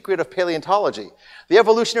trade secret of paleontology. The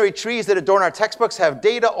evolutionary trees that adorn our textbooks have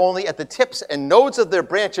data only at the tips and nodes of their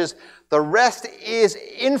branches. The rest is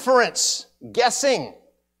inference, guessing,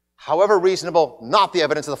 however reasonable, not the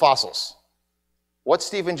evidence of the fossils. What's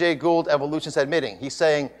Stephen Jay Gould, evolutionist, admitting? He's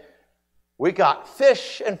saying, we got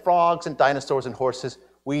fish and frogs and dinosaurs and horses.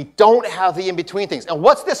 We don't have the in-between things. And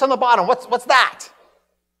what's this on the bottom? What's that?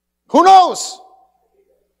 Who knows?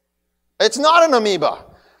 It's not an amoeba.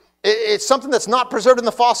 It's something that's not preserved in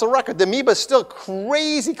the fossil record. The amoeba is still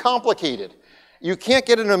crazy complicated. You can't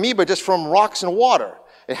get an amoeba just from rocks and water.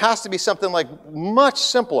 It has to be something like much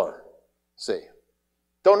simpler. See?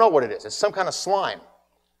 Don't know what it is. It's some kind of slime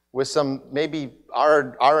with some maybe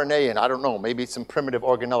RNA and I don't know, maybe some primitive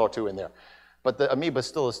organelle or two in there. But the amoeba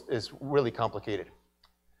still is really complicated.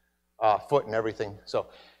 Foot and everything. So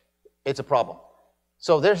it's a problem.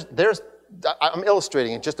 So I'm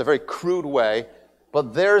illustrating in just a very crude way,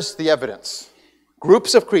 but there's the evidence.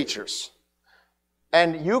 Groups of creatures.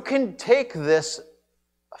 And you can take this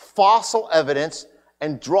fossil evidence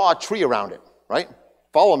and draw a tree around it, right?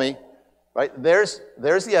 Follow me, right? There's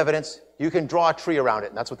the evidence. You can draw a tree around it,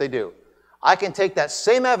 and that's what they do. I can take that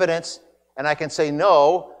same evidence, and I can say,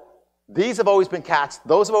 no, these have always been cats,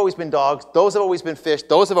 those have always been dogs, those have always been fish,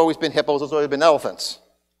 those have always been hippos, those have always been elephants.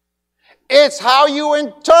 It's how you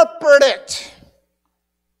interpret it.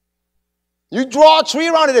 You draw a tree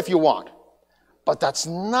around it if you want. But that's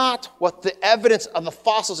not what the evidence of the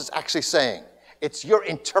fossils is actually saying. It's your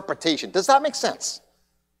interpretation. Does that make sense?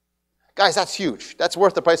 Guys, that's huge. That's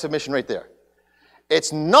worth the price of admission right there.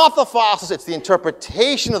 It's not the fossils, it's the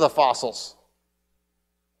interpretation of the fossils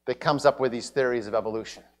that comes up with these theories of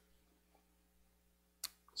evolution.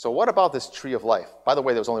 So what about this tree of life? By the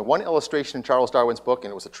way, there was only one illustration in Charles Darwin's book,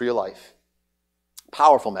 and it was a tree of life.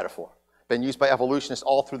 Powerful metaphor. Been used by evolutionists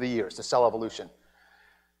all through the years to sell evolution.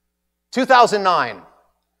 2009,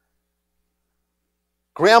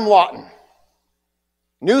 Graham Lawton,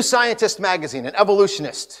 New Scientist magazine, an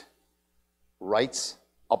evolutionist, writes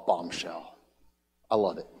a bombshell. I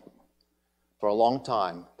love it. For a long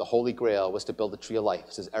time, the Holy Grail was to build a tree of life,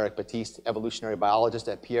 says Eric Baptiste, evolutionary biologist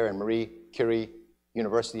at Pierre and Marie Curie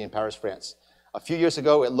University in Paris, France. A few years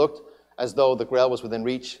ago, it looked as though the Grail was within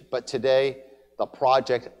reach, but today, the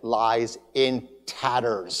project lies in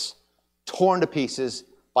tatters, torn to pieces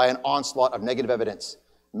by an onslaught of negative evidence.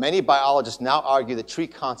 Many biologists now argue the tree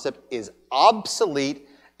concept is obsolete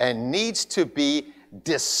and needs to be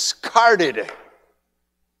discarded.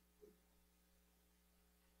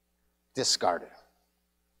 Discarded.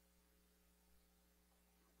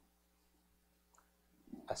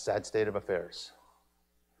 A sad state of affairs.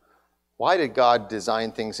 Why did God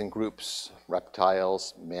design things in groups?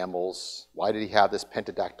 Reptiles, mammals. Why did he have this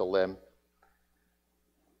pentadactyl limb?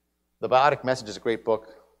 The Biotic Message is a great book,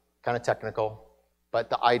 kind of technical,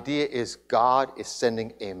 but the idea is God is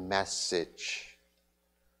sending a message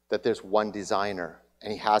that there's one designer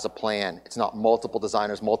and he has a plan. It's not multiple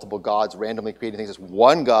designers, multiple gods randomly creating things. It's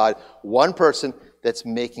one God, one person that's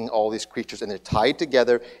making all these creatures, and they're tied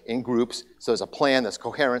together in groups. So there's a plan, there's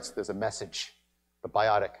coherence, there's a message, the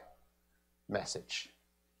Biotic Message.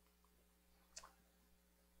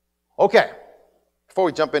 Okay, before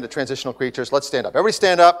we jump into transitional creatures, let's stand up. Everybody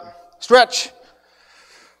stand up, stretch,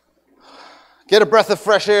 get a breath of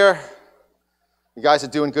fresh air. You guys are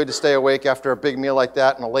doing good to stay awake after a big meal like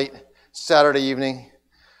that on a late Saturday evening.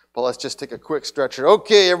 But let's just take a quick stretcher.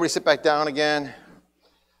 Okay, everybody sit back down again.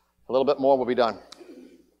 A little bit more, we'll be done.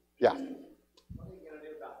 Yeah.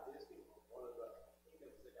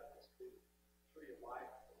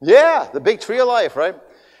 Yeah, the big tree of life, right?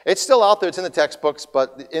 It's still out there. It's in the textbooks,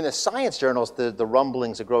 but in the science journals, the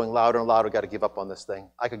rumblings are growing louder and louder. Got to give up on this thing.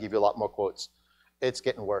 I could give you a lot more quotes. It's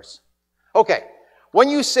getting worse. Okay, when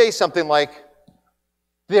you say something like,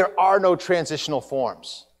 there are no transitional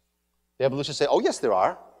forms, the evolutionists say, oh, yes, there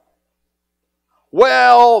are.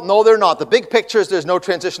 Well, no, they're not. The big picture is there's no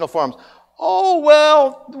transitional forms. Oh,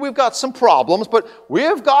 well, we've got some problems, but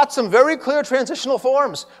we've got some very clear transitional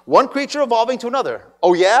forms. One creature evolving to another.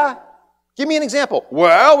 Oh, yeah? Give me an example.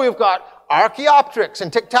 Well, we've got Archaeopteryx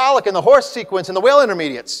and Tiktaalik and the horse sequence and the whale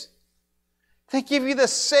intermediates. They give you the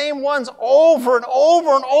same ones over and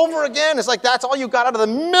over and over again. It's like that's all you got out of the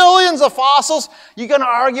millions of fossils. You're going to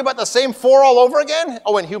argue about the same four all over again?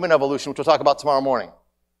 Oh, and human evolution, which we'll talk about tomorrow morning.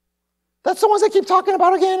 That's the ones they keep talking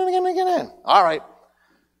about again and again and again. All right.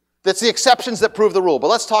 That's the exceptions that prove the rule. But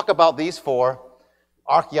let's talk about these four.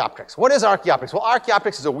 Archaeopteryx. What is Archaeopteryx? Well,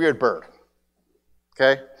 Archaeopteryx is a weird bird.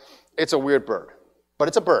 Okay? It's a weird bird. But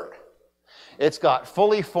it's a bird. It's got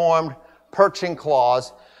fully formed perching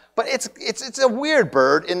claws. But it's a weird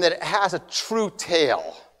bird in that it has a true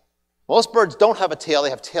tail. Most birds don't have a tail.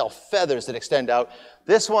 They have tail feathers that extend out.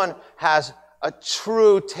 This one has a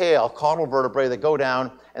true tail, caudal vertebrae that go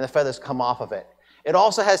down and the feathers come off of it. It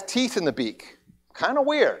also has teeth in the beak. Kind of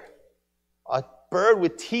weird. A bird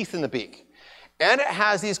with teeth in the beak. And it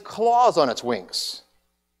has these claws on its wings.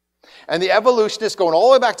 And the evolutionists, going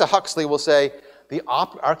all the way back to Huxley, will say the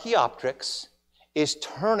Archaeopteryx is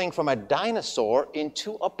turning from a dinosaur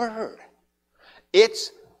into a bird.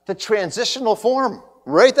 It's the transitional form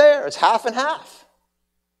right there. It's half and half.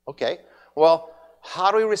 Okay, well,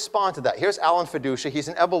 how do we respond to that? Here's Alan Fiducia. He's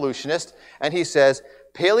an evolutionist, and he says,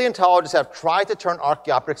 paleontologists have tried to turn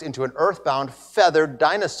Archaeopteryx into an earthbound feathered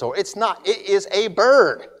dinosaur. It's not. It is a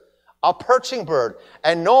bird, a perching bird,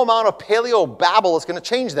 and no amount of paleo babble is going to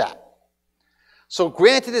change that. So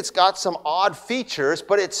granted, it's got some odd features,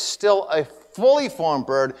 but it's still a fully formed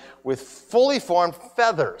bird with fully formed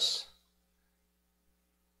feathers.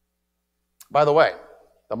 By the way,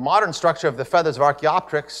 the modern structure of the feathers of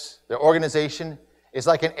Archaeopteryx, their organization, is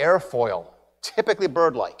like an airfoil. typically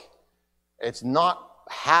bird-like. It's not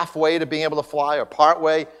halfway to being able to fly or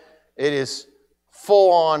partway. It is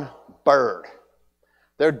full-on bird.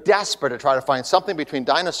 They're desperate to try to find something between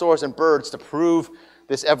dinosaurs and birds to prove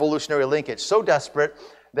this evolutionary linkage. So desperate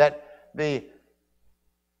that the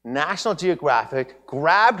National Geographic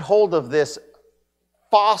grabbed hold of this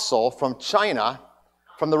fossil from China,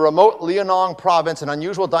 from the remote Liaoning province. An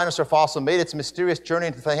unusual dinosaur fossil made its mysterious journey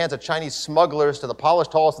into the hands of Chinese smugglers to the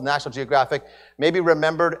polished halls of the National Geographic, may be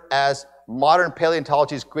remembered as modern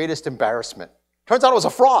paleontology's greatest embarrassment. Turns out it was a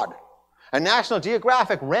fraud. And National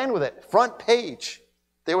Geographic ran with it, front page.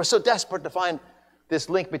 They were so desperate to find this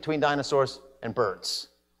link between dinosaurs and birds.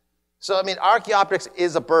 So, I mean, Archaeopteryx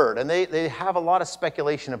is a bird, and they have a lot of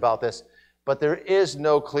speculation about this, but there is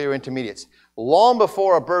no clear intermediates. Long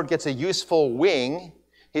before a bird gets a useful wing,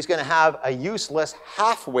 he's going to have a useless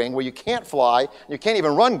half wing where you can't fly, you can't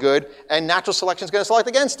even run good, and natural selection is going to select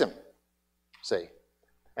against him. See?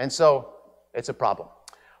 And so, it's a problem.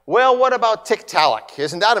 Well, what about Tiktaalik?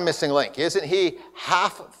 Isn't that a missing link? Isn't he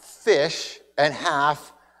half fish and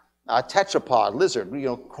half tetrapod, lizard,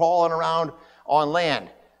 crawling around on land?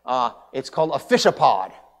 It's called a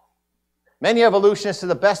fishapod. Many evolutionists are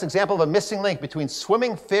the best example of a missing link between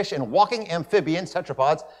swimming fish and walking amphibians,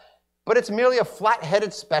 tetrapods, but it's merely a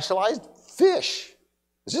flat-headed specialized fish.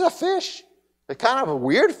 This is a fish. It's kind of a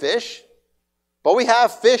weird fish, but we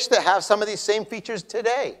have fish that have some of these same features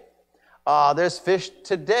today. There's fish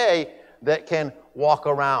today that can walk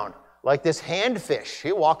around, like this handfish.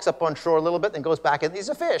 He walks up on shore a little bit and goes back in. He's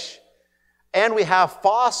a fish. And we have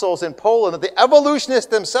fossils in Poland that the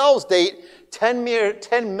evolutionists themselves date 10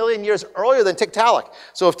 million years earlier than Tiktaalik.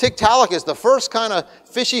 So if Tiktaalik is the first kind of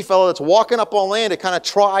fishy fellow that's walking up on land to kind of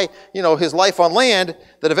try, his life on land,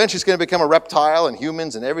 that eventually is going to become a reptile and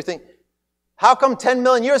humans and everything, how come 10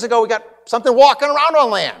 million years ago we got something walking around on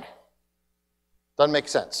land? Doesn't make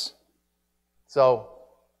sense. So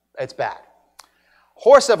it's bad.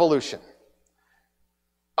 Horse evolution.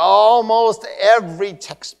 Almost every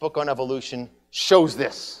textbook on evolution shows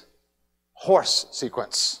this horse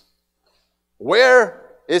sequence.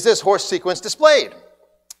 Where is this horse sequence displayed?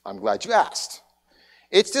 I'm glad you asked.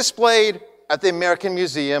 It's displayed at the American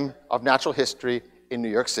Museum of Natural History in New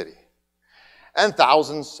York City. And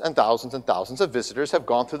thousands and thousands and thousands of visitors have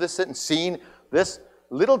gone through this and seen this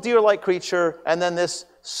little deer-like creature, and then this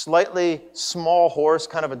slightly small horse,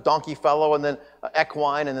 kind of a donkey fellow, and then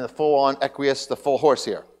equine, and then the full-on equus, the full horse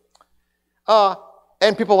here.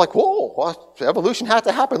 And people are like, whoa, well, evolution had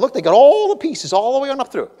to happen. Look, they got all the pieces all the way on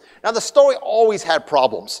up through. Now, the story always had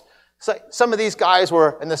problems. So some of these guys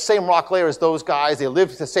were in the same rock layer as those guys. They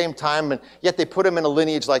lived at the same time, and yet they put them in a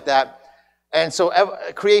lineage like that. And so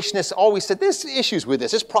creationists always said, there's issues with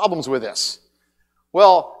this, there's problems with this.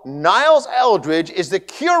 Well, Niles Eldridge is the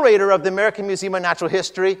curator of the American Museum of Natural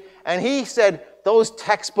History, and he said those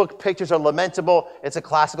textbook pictures are lamentable. It's a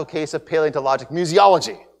classical case of paleontologic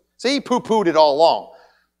museology. So he poo-pooed it all along.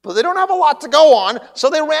 But they don't have a lot to go on, so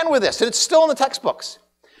they ran with this, and it's still in the textbooks.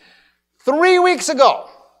 3 weeks ago,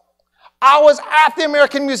 I was at the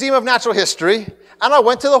American Museum of Natural History, and I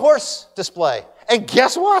went to the horse display. And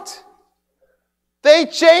guess what? They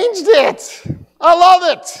changed it. I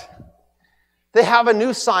love it. They have a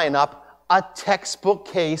new sign up, a textbook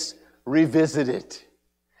case revisited.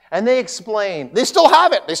 And they explain, they still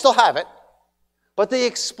have it, but they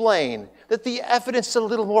explain that the evidence is a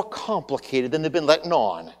little more complicated than they've been letting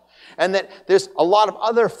on. And that there's a lot of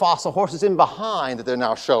other fossil horses in behind that they're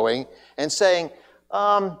now showing and saying,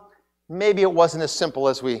 maybe it wasn't as simple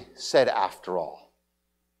as we said after all.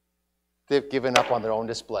 They've given up on their own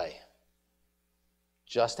display.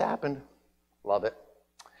 Just happened. Love it.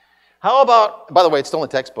 How about, by the way, it's still in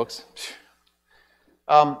textbooks.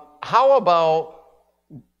 How about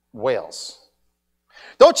whales?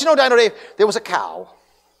 Don't you know, Dino Dave, there was a cow,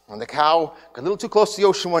 and the cow got a little too close to the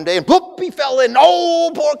ocean one day, and bloop, he fell in.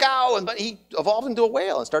 Oh, poor cow. But he evolved into a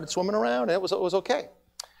whale and started swimming around, and it was okay.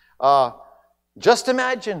 Just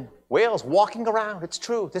imagine whales walking around. It's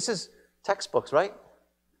true. This is textbooks, right?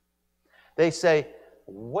 They say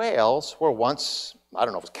whales were once, I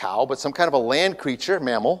don't know if it's cow, but some kind of a land creature,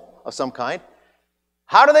 mammal of some kind.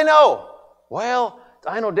 How do they know? Well,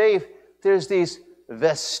 Dino Dave, there's these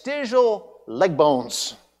vestigial leg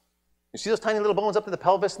bones. You see those tiny little bones up to the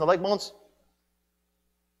pelvis and the leg bones?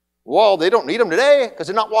 Well, they don't need them today because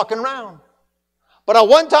they're not walking around. But at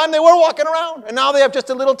one time they were walking around, and now they have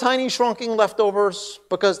just a little tiny shrunking leftovers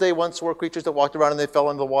because they once were creatures that walked around and they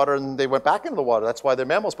fell into the water and they went back into the water. That's why they're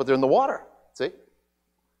mammals, but they're in the water. See?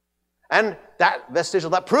 And that vestigial,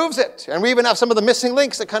 that proves it. And we even have some of the missing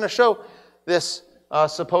links that kind of show this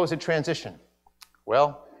supposed transition.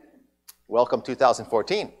 Well, Welcome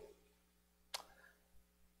 2014.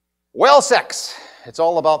 Whale sex. It's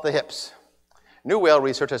all about the hips. New whale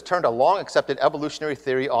research has turned a long-accepted evolutionary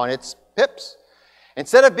theory on its hips.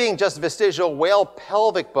 Instead of being just vestigial, whale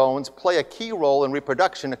pelvic bones play a key role in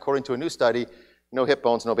reproduction, according to a new study. No hip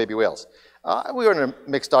bones, no baby whales. We were in a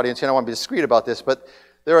mixed audience here, and I want to be discreet about this, but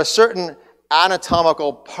there are certain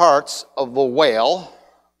anatomical parts of the whale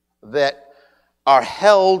that are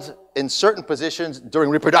held in certain positions during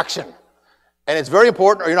reproduction. And it's very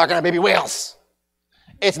important, or you're not going to have baby whales.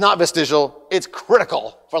 It's not vestigial. It's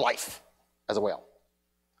critical for life as a whale.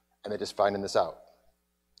 And they're just finding this out.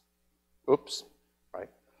 Oops, right?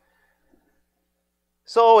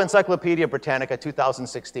 So, Encyclopedia Britannica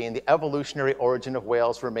 2016, the evolutionary origin of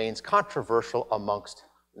whales remains controversial amongst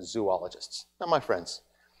zoologists. Now, my friends,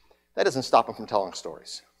 that doesn't stop them from telling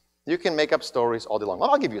stories. You can make up stories all day long.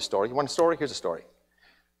 Well, I'll give you a story. You want a story? Here's a story.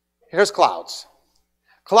 Here's clouds.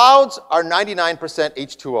 Clouds are 99%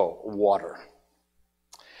 H2O, water.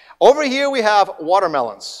 Over here we have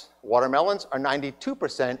watermelons. Watermelons are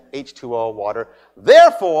 92% H2O, water.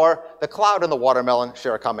 Therefore, the cloud and the watermelon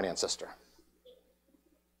share a common ancestor.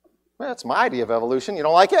 Well, that's my idea of evolution. You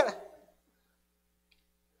don't like it?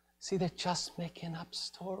 See, they're just making up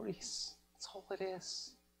stories. That's all it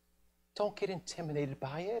is. Don't get intimidated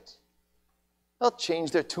by it. They'll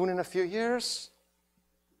change their tune in a few years.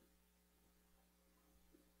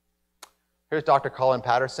 Here's Dr. Colin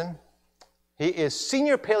Patterson. He is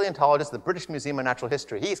senior paleontologist at the British Museum of Natural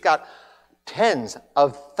History. He's got tens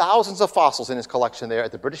of thousands of fossils in his collection there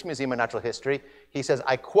at the British Museum of Natural History. He says,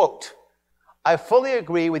 I quote, "I fully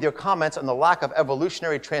agree with your comments on the lack of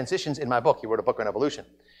evolutionary transitions in my book." He wrote a book on evolution.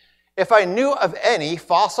 "If I knew of any,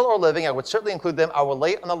 fossil or living, I would certainly include them. I will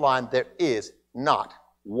lay it on the line. There is not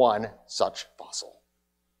one such fossil."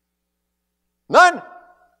 None.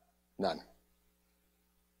 None.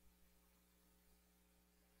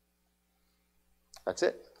 That's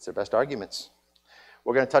it. It's their best arguments.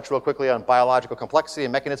 We're going to touch real quickly on biological complexity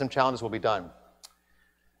and mechanism challenges. Will be done.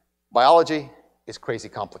 Biology is crazy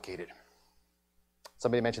complicated.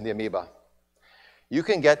 Somebody mentioned the amoeba. You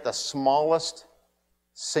can get the smallest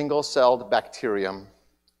single-celled bacterium,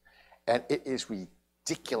 and it is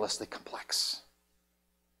ridiculously complex.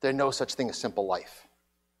 There's no such thing as simple life.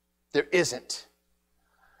 There isn't.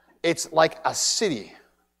 It's like a city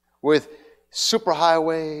with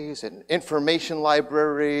superhighways and information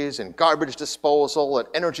libraries and garbage disposal and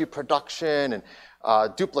energy production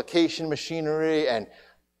and duplication machinery and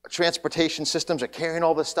transportation systems are carrying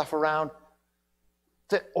all this stuff around.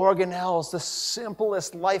 The organelles, the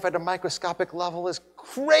simplest life at a microscopic level, is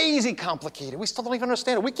crazy complicated. We still don't even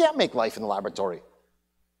understand it. We can't make life in the laboratory.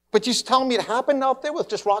 But you're telling me it happened out there with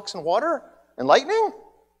just rocks and water and lightning?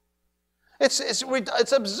 It's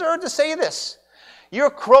absurd to say this. Your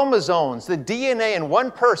chromosomes, the DNA in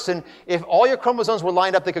one person, if all your chromosomes were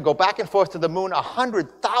lined up, they could go back and forth to the moon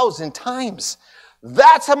 100,000 times.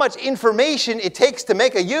 That's how much information it takes to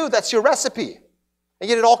make a you. That's your recipe. And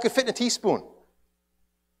yet it all could fit in a teaspoon.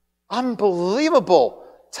 Unbelievable,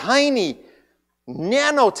 tiny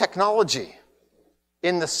nanotechnology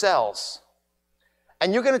in the cells.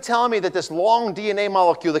 And you're going to tell me that this long DNA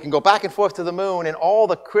molecule that can go back and forth to the moon and all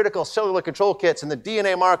the critical cellular control kits and the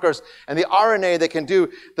DNA markers and the RNA that can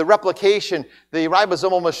do the replication, the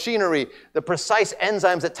ribosomal machinery, the precise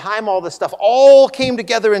enzymes that time all this stuff, all came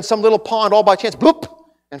together in some little pond all by chance, bloop,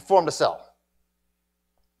 and formed a cell.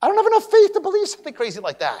 I don't have enough faith to believe something crazy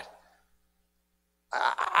like that.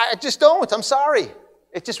 I just don't. I'm sorry.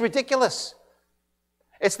 It's just ridiculous.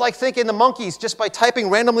 It's like thinking the monkeys, just by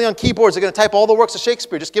typing randomly on keyboards, are going to type all the works of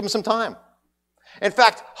Shakespeare. Just give them some time. In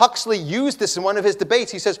fact, Huxley used this in one of his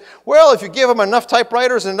debates. He says, well, if you give them enough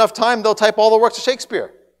typewriters and enough time, they'll type all the works of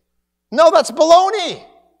Shakespeare. No, that's baloney.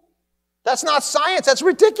 That's not science. That's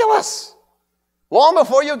ridiculous. Long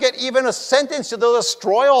before you get even a sentence, they'll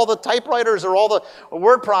destroy all the typewriters or all the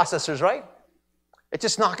word processors, right? It's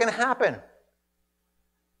just not going to happen.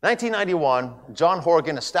 1991, John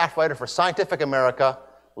Horgan, a staff writer for Scientific America,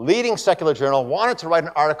 leading secular journal, wanted to write an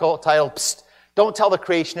article titled, "Psst, Don't Tell the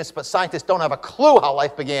Creationists, but Scientists Don't Have a Clue How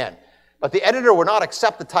Life Began." But the editor would not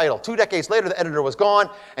accept the title. 2 decades later, the editor was gone,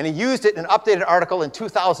 and he used it in an updated article in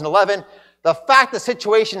 2011. The fact the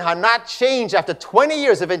situation had not changed after 20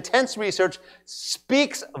 years of intense research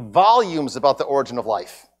speaks volumes about the origin of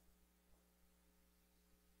life.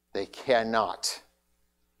 They cannot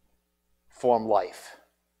form life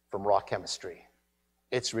from raw chemistry.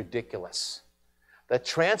 It's ridiculous. The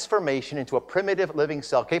transformation into a primitive living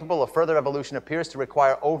cell capable of further evolution appears to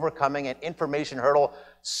require overcoming an information hurdle,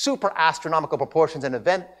 super astronomical proportions, an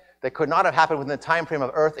event that could not have happened within the time frame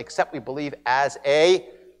of Earth, except we believe as a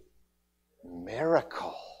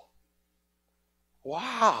miracle.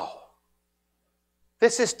 Wow.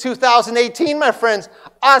 This is 2018, my friends,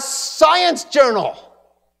 a science journal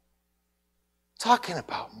talking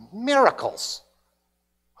about miracles.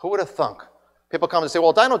 Who would have thunk? People come and say,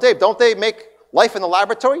 well, Dino, Dave, don't they make life in the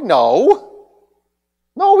laboratory? No.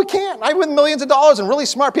 No, we can't. I win millions of dollars and really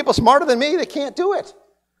smart people smarter than me, they can't do it.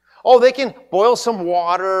 Oh, they can boil some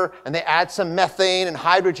water and they add some methane and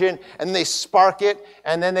hydrogen and then they spark it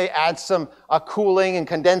and then they add some cooling and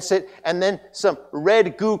condense it and then some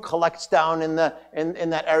red goo collects down in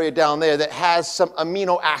that area down there that has some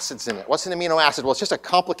amino acids in it. What's an amino acid? Well, it's just a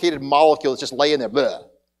complicated molecule that's just laying there. Blah.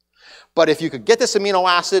 But if you could get this amino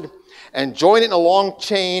acid and join it in a long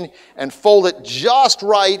chain and fold it just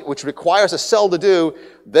right, which requires a cell to do,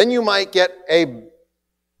 then you might get a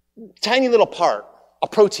tiny little part, a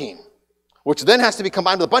protein, which then has to be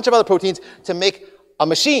combined with a bunch of other proteins to make a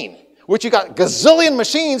machine, which you got gazillion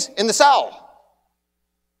machines in the cell.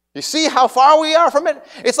 You see how far we are from it?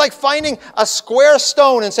 It's like finding a square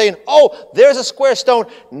stone and saying, oh, there's a square stone.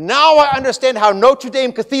 Now I understand how Notre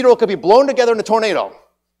Dame Cathedral could be blown together in a tornado.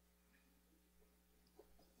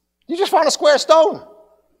 You just found a square stone.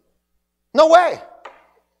 No way.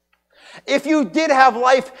 If you did have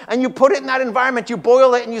life and you put it in that environment, you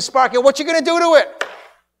boil it and you spark it, what you going to do to it?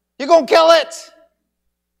 You're going to kill it.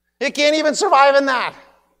 It can't even survive in that.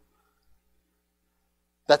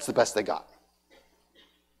 That's the best they got.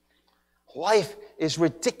 Life is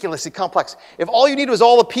ridiculously complex. If all you need was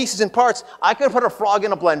all the pieces and parts, I could put a frog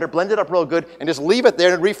in a blender, blend it up real good, and just leave it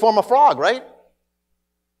there and reform a frog, right?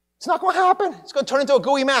 It's not going to happen. It's going to turn into a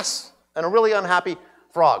gooey mess and a really unhappy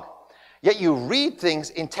frog. Yet you read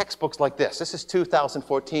things in textbooks like this. This is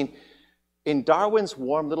 2014. In Darwin's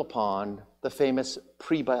Warm Little Pond, the famous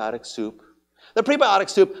prebiotic soup. The prebiotic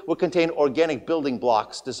soup would contain organic building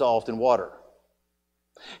blocks dissolved in water.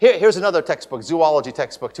 Here's another textbook, zoology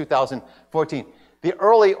textbook, 2014. The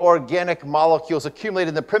early organic molecules accumulated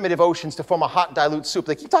in the primitive oceans to form a hot dilute soup.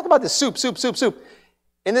 They keep talking about this soup.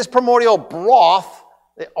 In this primordial broth,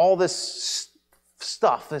 all this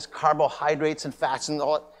stuff, this carbohydrates and fats and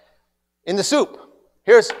all that, in the soup.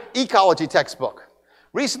 Here's ecology textbook.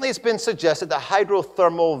 Recently, it's been suggested that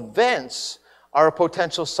hydrothermal vents are a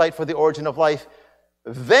potential site for the origin of life.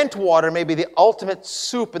 Vent water may be the ultimate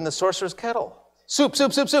soup in the sorcerer's kettle. Soup.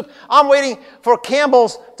 I'm waiting for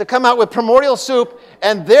Campbell's to come out with primordial soup,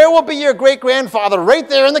 and there will be your great-grandfather right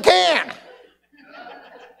there in the can.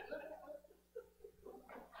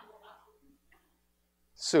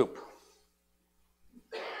 Soup.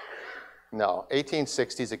 No,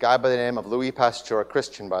 1860s, a guy by the name of Louis Pasteur, a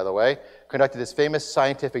Christian, by the way, conducted his famous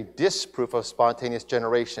scientific disproof of spontaneous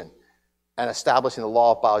generation and establishing the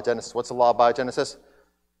law of biogenesis. What's the law of biogenesis?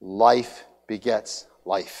 Life begets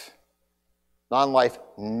life. Non-life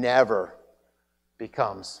never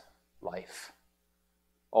becomes life.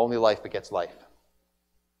 Only life begets life.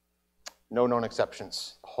 No known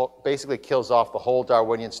exceptions. Basically kills off the whole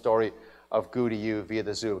Darwinian story of goo to you via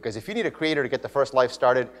the zoo. Because if you need a creator to get the first life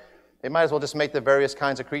started, they might as well just make the various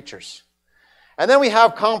kinds of creatures. And then we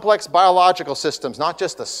have complex biological systems, not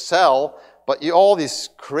just the cell, but all these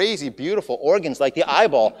crazy, beautiful organs like the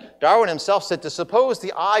eyeball. Darwin himself said, to suppose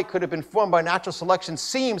the eye could have been formed by natural selection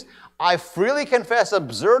seems, I freely confess,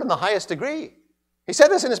 absurd in the highest degree. He said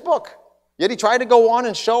this in his book. Yet he tried to go on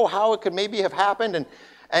and show how it could maybe have happened,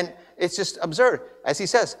 and it's just absurd. As he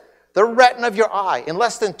says, the retina of your eye, in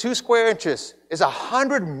less than 2 square inches, is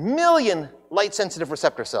 100 million light-sensitive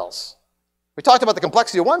receptor cells. We talked about the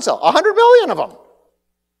complexity of one cell, 100 million of them.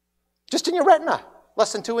 Just in your retina,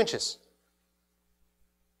 less than 2 inches.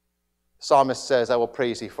 The psalmist says, I will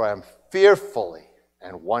praise thee, for I am fearfully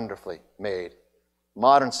and wonderfully made.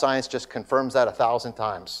 Modern science just confirms that 1,000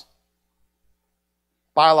 times.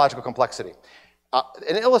 Biological complexity.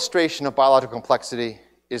 An illustration of biological complexity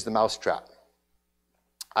is the mousetrap.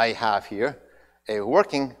 I have here a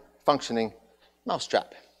working, functioning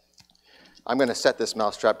mousetrap. I'm going to set this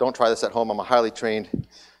mousetrap. Don't try this at home. I'm a highly trained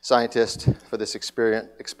scientist for this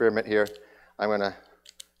experiment here. I'm going to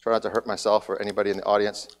try not to hurt myself or anybody in the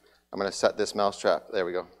audience. I'm going to set this mousetrap. There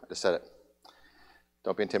we go. I just set it.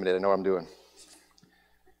 Don't be intimidated. I know what I'm doing.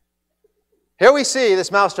 Here we see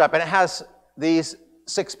this mousetrap, and it has these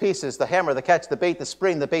 6 pieces: the hammer, the catch, the bait, the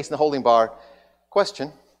spring, the base, and the holding bar.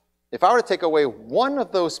 Question: if I were to take away one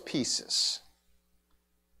of those pieces,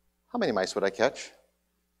 how many mice would I catch?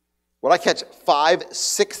 Would I catch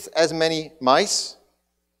 5/6 as many mice?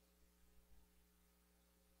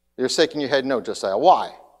 You're shaking your head no, Josiah.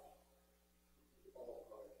 Why?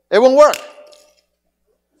 It won't work.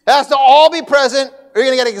 It has to all be present, or you're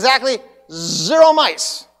going to get exactly 0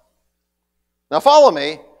 mice. Now follow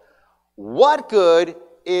me. What good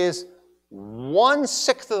is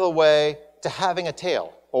 1/6 of the way to having a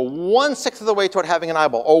tail, or 1/6 of the way toward having an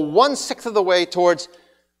eyeball, or 1/6 of the way towards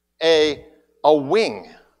a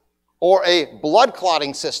wing, or a blood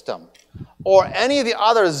clotting system, or any of the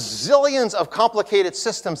other zillions of complicated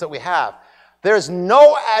systems that we have? There's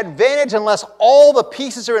no advantage unless all the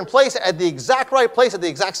pieces are in place at the exact right place at the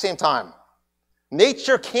exact same time.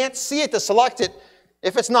 Nature can't see it to select it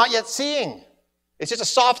if it's not yet seeing. It's just a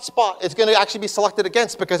soft spot it's going to actually be selected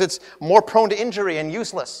against because it's more prone to injury and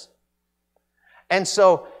useless. And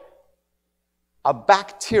so a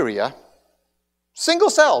bacteria,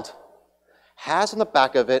 single-celled, has on the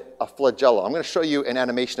back of it a flagellum. I'm going to show you an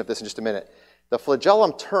animation of this in just a minute. The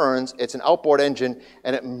flagellum turns, it's an outboard engine,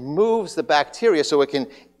 and it moves the bacteria so it can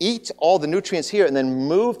eat all the nutrients here and then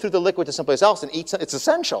move through the liquid to someplace else and eat. It's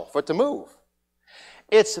essential for it to move.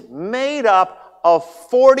 It's made up of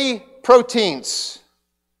 40 proteins,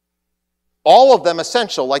 all of them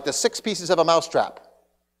essential, like the 6 pieces of a mousetrap.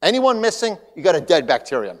 Anyone missing, you got a dead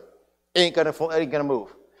bacterium. Ain't gonna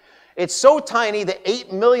move. It's so tiny that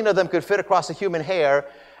 8 million of them could fit across a human hair,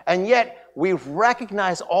 and yet we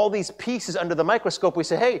recognize all these pieces under the microscope. We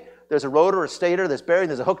say, hey, there's a rotor, a stator, there's bearing,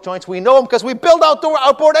 there's a hook joints. We know them because we build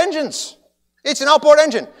outboard engines. It's an outboard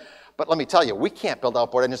engine. But let me tell you, we can't build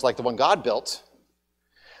outboard engines like the one God built.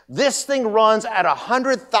 This thing runs at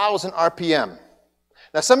 100,000 RPM.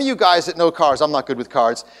 Now, some of you guys that know cars, I'm not good with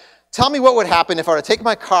cars, tell me what would happen if I were to take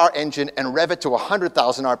my car engine and rev it to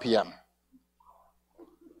 100,000 RPM.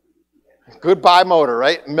 Goodbye motor,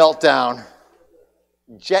 right? Meltdown.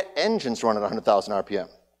 Jet engines run at 100,000 RPM.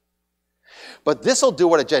 But this will do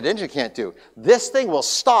what a jet engine can't do. This thing will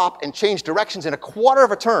stop and change directions in a quarter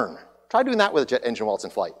of a turn. Try doing that with a jet engine while it's in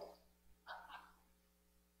flight.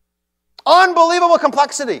 Unbelievable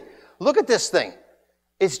complexity. Look at this thing.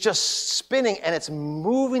 It's just spinning and it's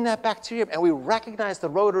moving that bacterium, and we recognize the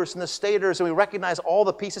rotors and the stators, and we recognize all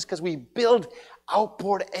the pieces because we build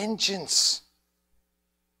outboard engines.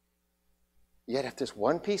 Yet if there's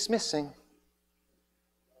one piece missing,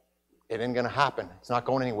 it ain't going to happen. It's not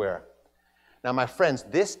going anywhere. Now, my friends,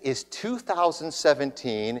 this is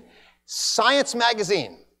 2017 Science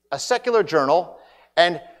Magazine, a secular journal,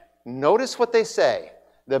 and notice what they say.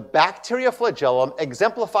 The bacteria flagellum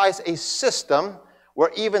exemplifies a system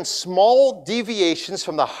where even small deviations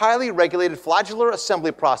from the highly regulated flagellar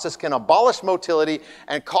assembly process can abolish motility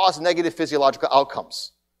and cause negative physiological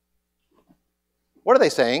outcomes. What are they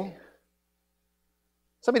saying?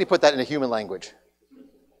 Somebody put that in a human language.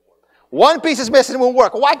 One piece is missing and won't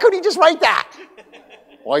work. Why couldn't he just write that?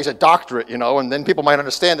 Well, he's a doctorate, you know, and then people might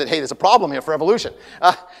understand that, hey, there's a problem here for evolution.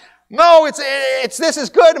 No, this is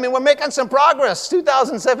good. I mean, we're making some progress.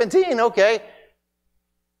 2017, okay.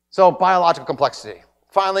 So biological complexity.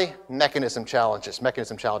 Finally, mechanism challenges.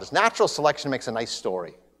 Natural selection makes a nice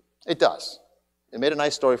story. It does. It made a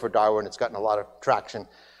nice story for Darwin. It's gotten a lot of traction.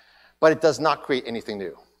 But it does not create anything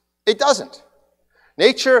new. It doesn't.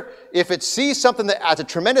 Nature, if it sees something that has a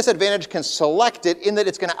tremendous advantage, can select it in that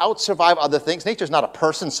it's going to outsurvive other things. Nature's not a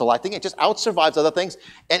person selecting. It just outsurvives other things,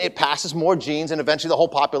 and it passes more genes, and eventually the whole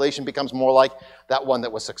population becomes more like that one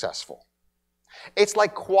that was successful. It's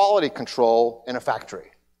like quality control in a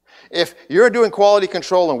factory. If you're doing quality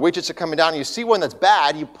control and widgets are coming down and you see one that's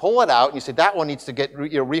bad, you pull it out and you say, that one needs to get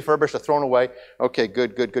refurbished or thrown away. Okay,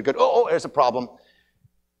 good. Oh, there's a problem.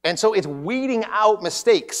 And so it's weeding out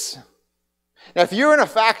mistakes. Now, if you're in a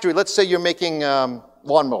factory, let's say you're making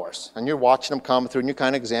lawnmowers, and you're watching them come through, and you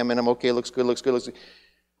kind of examine them. Okay, looks good.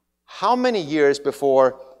 How many years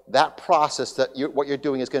before that process, what you're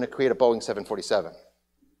doing is going to create a Boeing 747?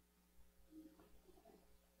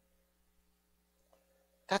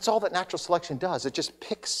 That's all that natural selection does. It just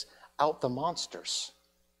picks out the monsters.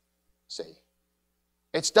 See?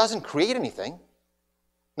 It doesn't create anything.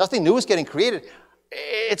 Nothing new is getting created.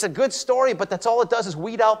 It's a good story, but that's all it does is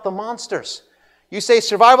weed out the monsters. You say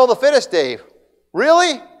survival of the fittest, Dave.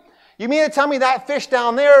 Really? You mean to tell me that fish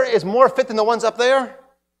down there is more fit than the ones up there?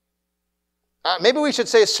 Maybe we should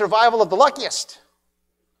say survival of the luckiest.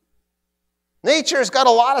 Nature's got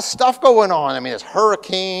a lot of stuff going on. I mean, there's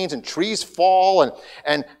hurricanes and trees fall,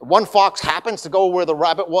 and one fox happens to go where the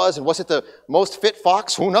rabbit was, and was it the most fit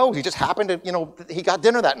fox? Who knows? He just happened to, he got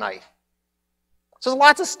dinner that night. So there's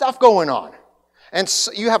lots of stuff going on. And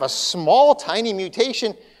so you have a small, tiny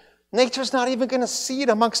mutation. Nature's not even going to see it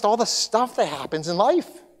amongst all the stuff that happens in life.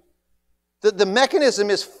 The mechanism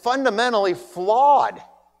is fundamentally flawed.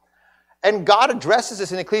 And God addresses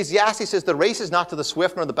this in Ecclesiastes. He says, the race is not to the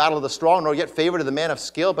swift, nor the battle of the strong, nor yet favor to the man of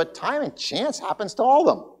skill, but time and chance happens to all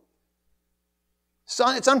of them. So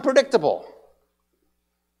it's unpredictable.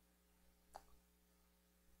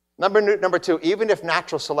 Number two, even if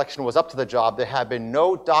natural selection was up to the job, there have been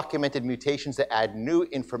no documented mutations that add new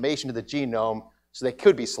information to the genome so they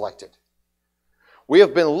could be selected. We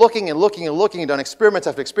have been looking and looking and looking and done experiments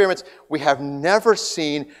after experiments. We have never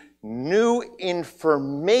seen new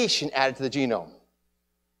information added to the genome.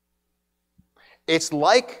 It's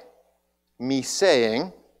like me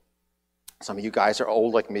saying, some of you guys are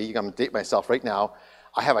old like me, I'm going to date myself right now,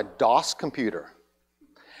 I have a DOS computer.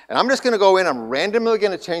 And I'm just going to go in, I'm randomly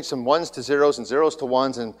going to change some ones to zeros and zeros to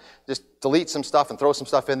ones and just delete some stuff and throw some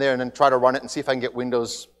stuff in there and then try to run it and see if I can get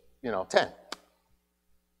Windows, 10.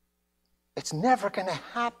 It's never going to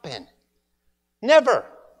happen. Never.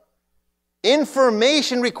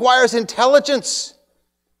 Information requires intelligence.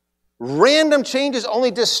 Random changes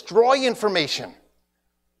only destroy information.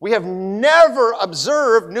 We have never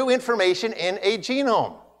observed new information in a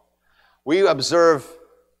genome. We observe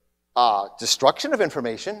destruction of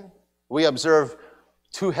information. We observe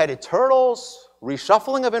two-headed turtles,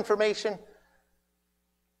 reshuffling of information.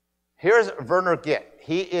 Here's Werner Gitt.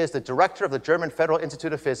 He is the director of the German Federal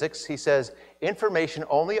Institute of Physics. He says, information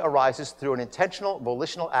only arises through an intentional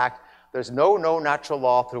volitional act. There's no natural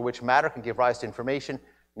law through which matter can give rise to information.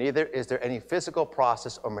 Neither is there any physical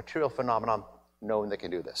process or material phenomenon known that can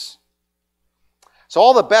do this. So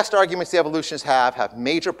all the best arguments the evolutionists have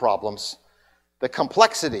major problems. The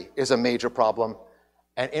complexity is a major problem.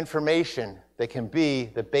 And information that can be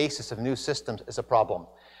the basis of new systems is a problem.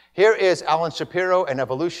 Here is Alan Shapiro, an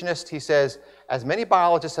evolutionist. He says, as many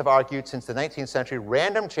biologists have argued since the 19th century,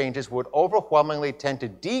 random changes would overwhelmingly tend to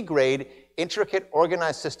degrade intricate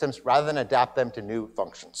organized systems rather than adapt them to new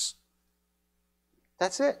functions.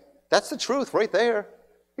 That's it. That's the truth right there.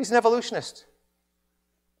 He's an evolutionist.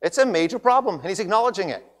 It's a major problem, and he's acknowledging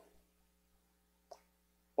it.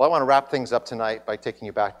 Well, I want to wrap things up tonight by taking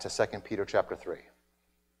you back to 2 Peter chapter 3.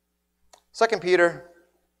 2 Peter,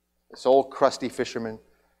 this old crusty fisherman,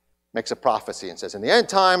 makes a prophecy and says, in the end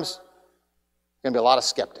times, there's going to be a lot of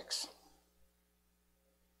skeptics.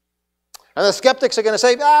 And the skeptics are going to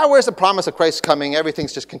say, where's the promise of Christ coming?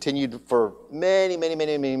 Everything's just continued for many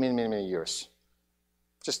years.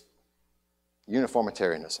 Just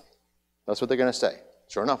uniformitarianism. That's what they're going to say.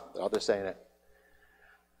 Sure enough, they're out there saying it.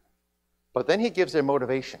 But then he gives their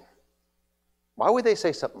motivation. Why would they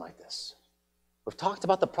say something like this? We've talked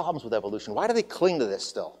about the problems with evolution. Why do they cling to this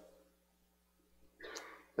still?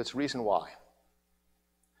 There's a reason why.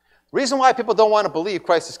 The reason why people don't want to believe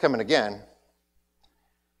Christ is coming again,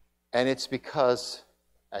 and it's because,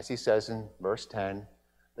 as he says in verse 10,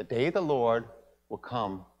 the day of the Lord will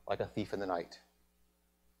come like a thief in the night,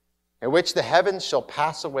 in which the heavens shall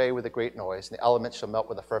pass away with a great noise, and the elements shall melt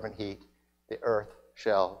with a fervent heat. The earth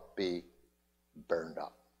shall be burned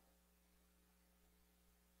up.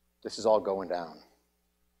 This is all going down.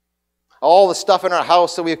 All the stuff in our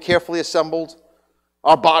house that we have carefully assembled,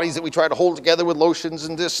 our bodies that we try to hold together with lotions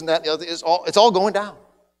and this and that, and the other, it's all going down.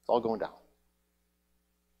 It's all going down.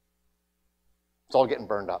 It's all getting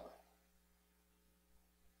burned up.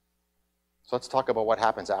 So let's talk about what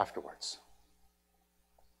happens afterwards.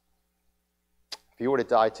 If you were to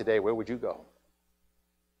die today, where would you go?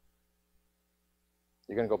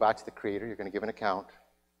 You're going to go back to the Creator. You're going to give an account.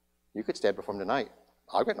 You could stand before Him tonight.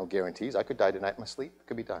 I've got no guarantees. I could die tonight in my sleep. It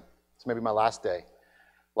could be done. It's maybe my last day.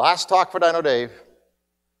 Last talk for Dino Dave.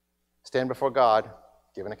 Stand before God.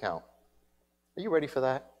 Give an account. Are you ready for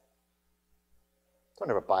that? Don't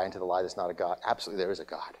ever buy into the lie there's not a God. Absolutely, there is a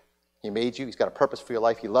God. He made you. He's got a purpose for your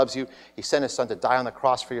life. He loves you. He sent His Son to die on the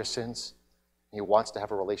cross for your sins. And He wants to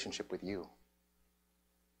have a relationship with you.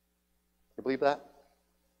 You believe that?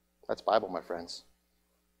 That's Bible, my friends.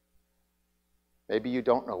 Maybe you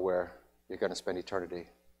don't know where you're going to spend eternity.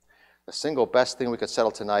 The single best thing we could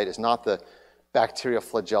settle tonight is not the bacteria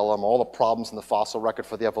flagellum, all the problems in the fossil record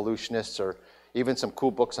for the evolutionists, or even some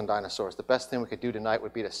cool books on dinosaurs. The best thing we could do tonight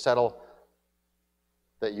would be to settle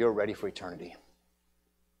that you're ready for eternity.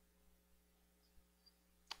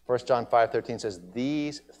 1 John 5:13 says,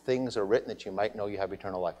 these things are written that you might know you have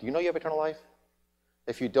eternal life. Do you know you have eternal life?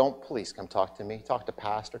 If you don't, please come talk to me. Talk to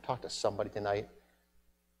Pastor. Talk to somebody tonight.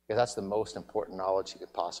 Because that's the most important knowledge you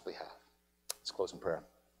could possibly have. Let's close in prayer.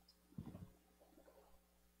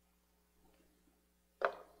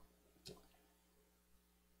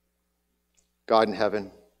 God in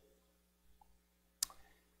heaven,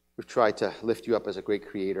 we've tried to lift you up as a great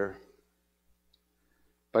creator.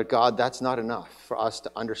 But God, that's not enough for us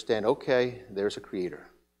to understand, okay, there's a creator.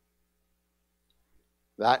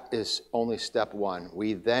 That is only step one.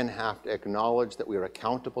 We then have to acknowledge that we are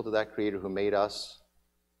accountable to that creator who made us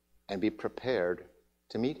and be prepared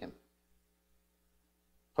to meet him.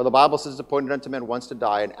 For For the Bible says it's appointed unto men once to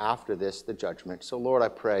die, and after this, the judgment. So, Lord, I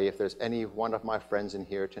pray if there's any one of my friends in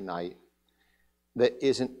here tonight that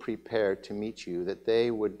isn't prepared to meet you, that they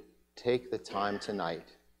would take the time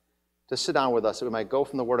tonight to sit down with us, that we might go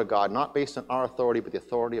from the Word of God, not based on our authority, but the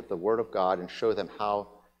authority of the Word of God, and show them how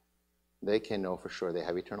they can know for sure they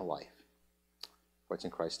have eternal life. For it's in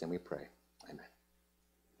Christ's name we pray. Amen.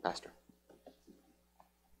 Pastor.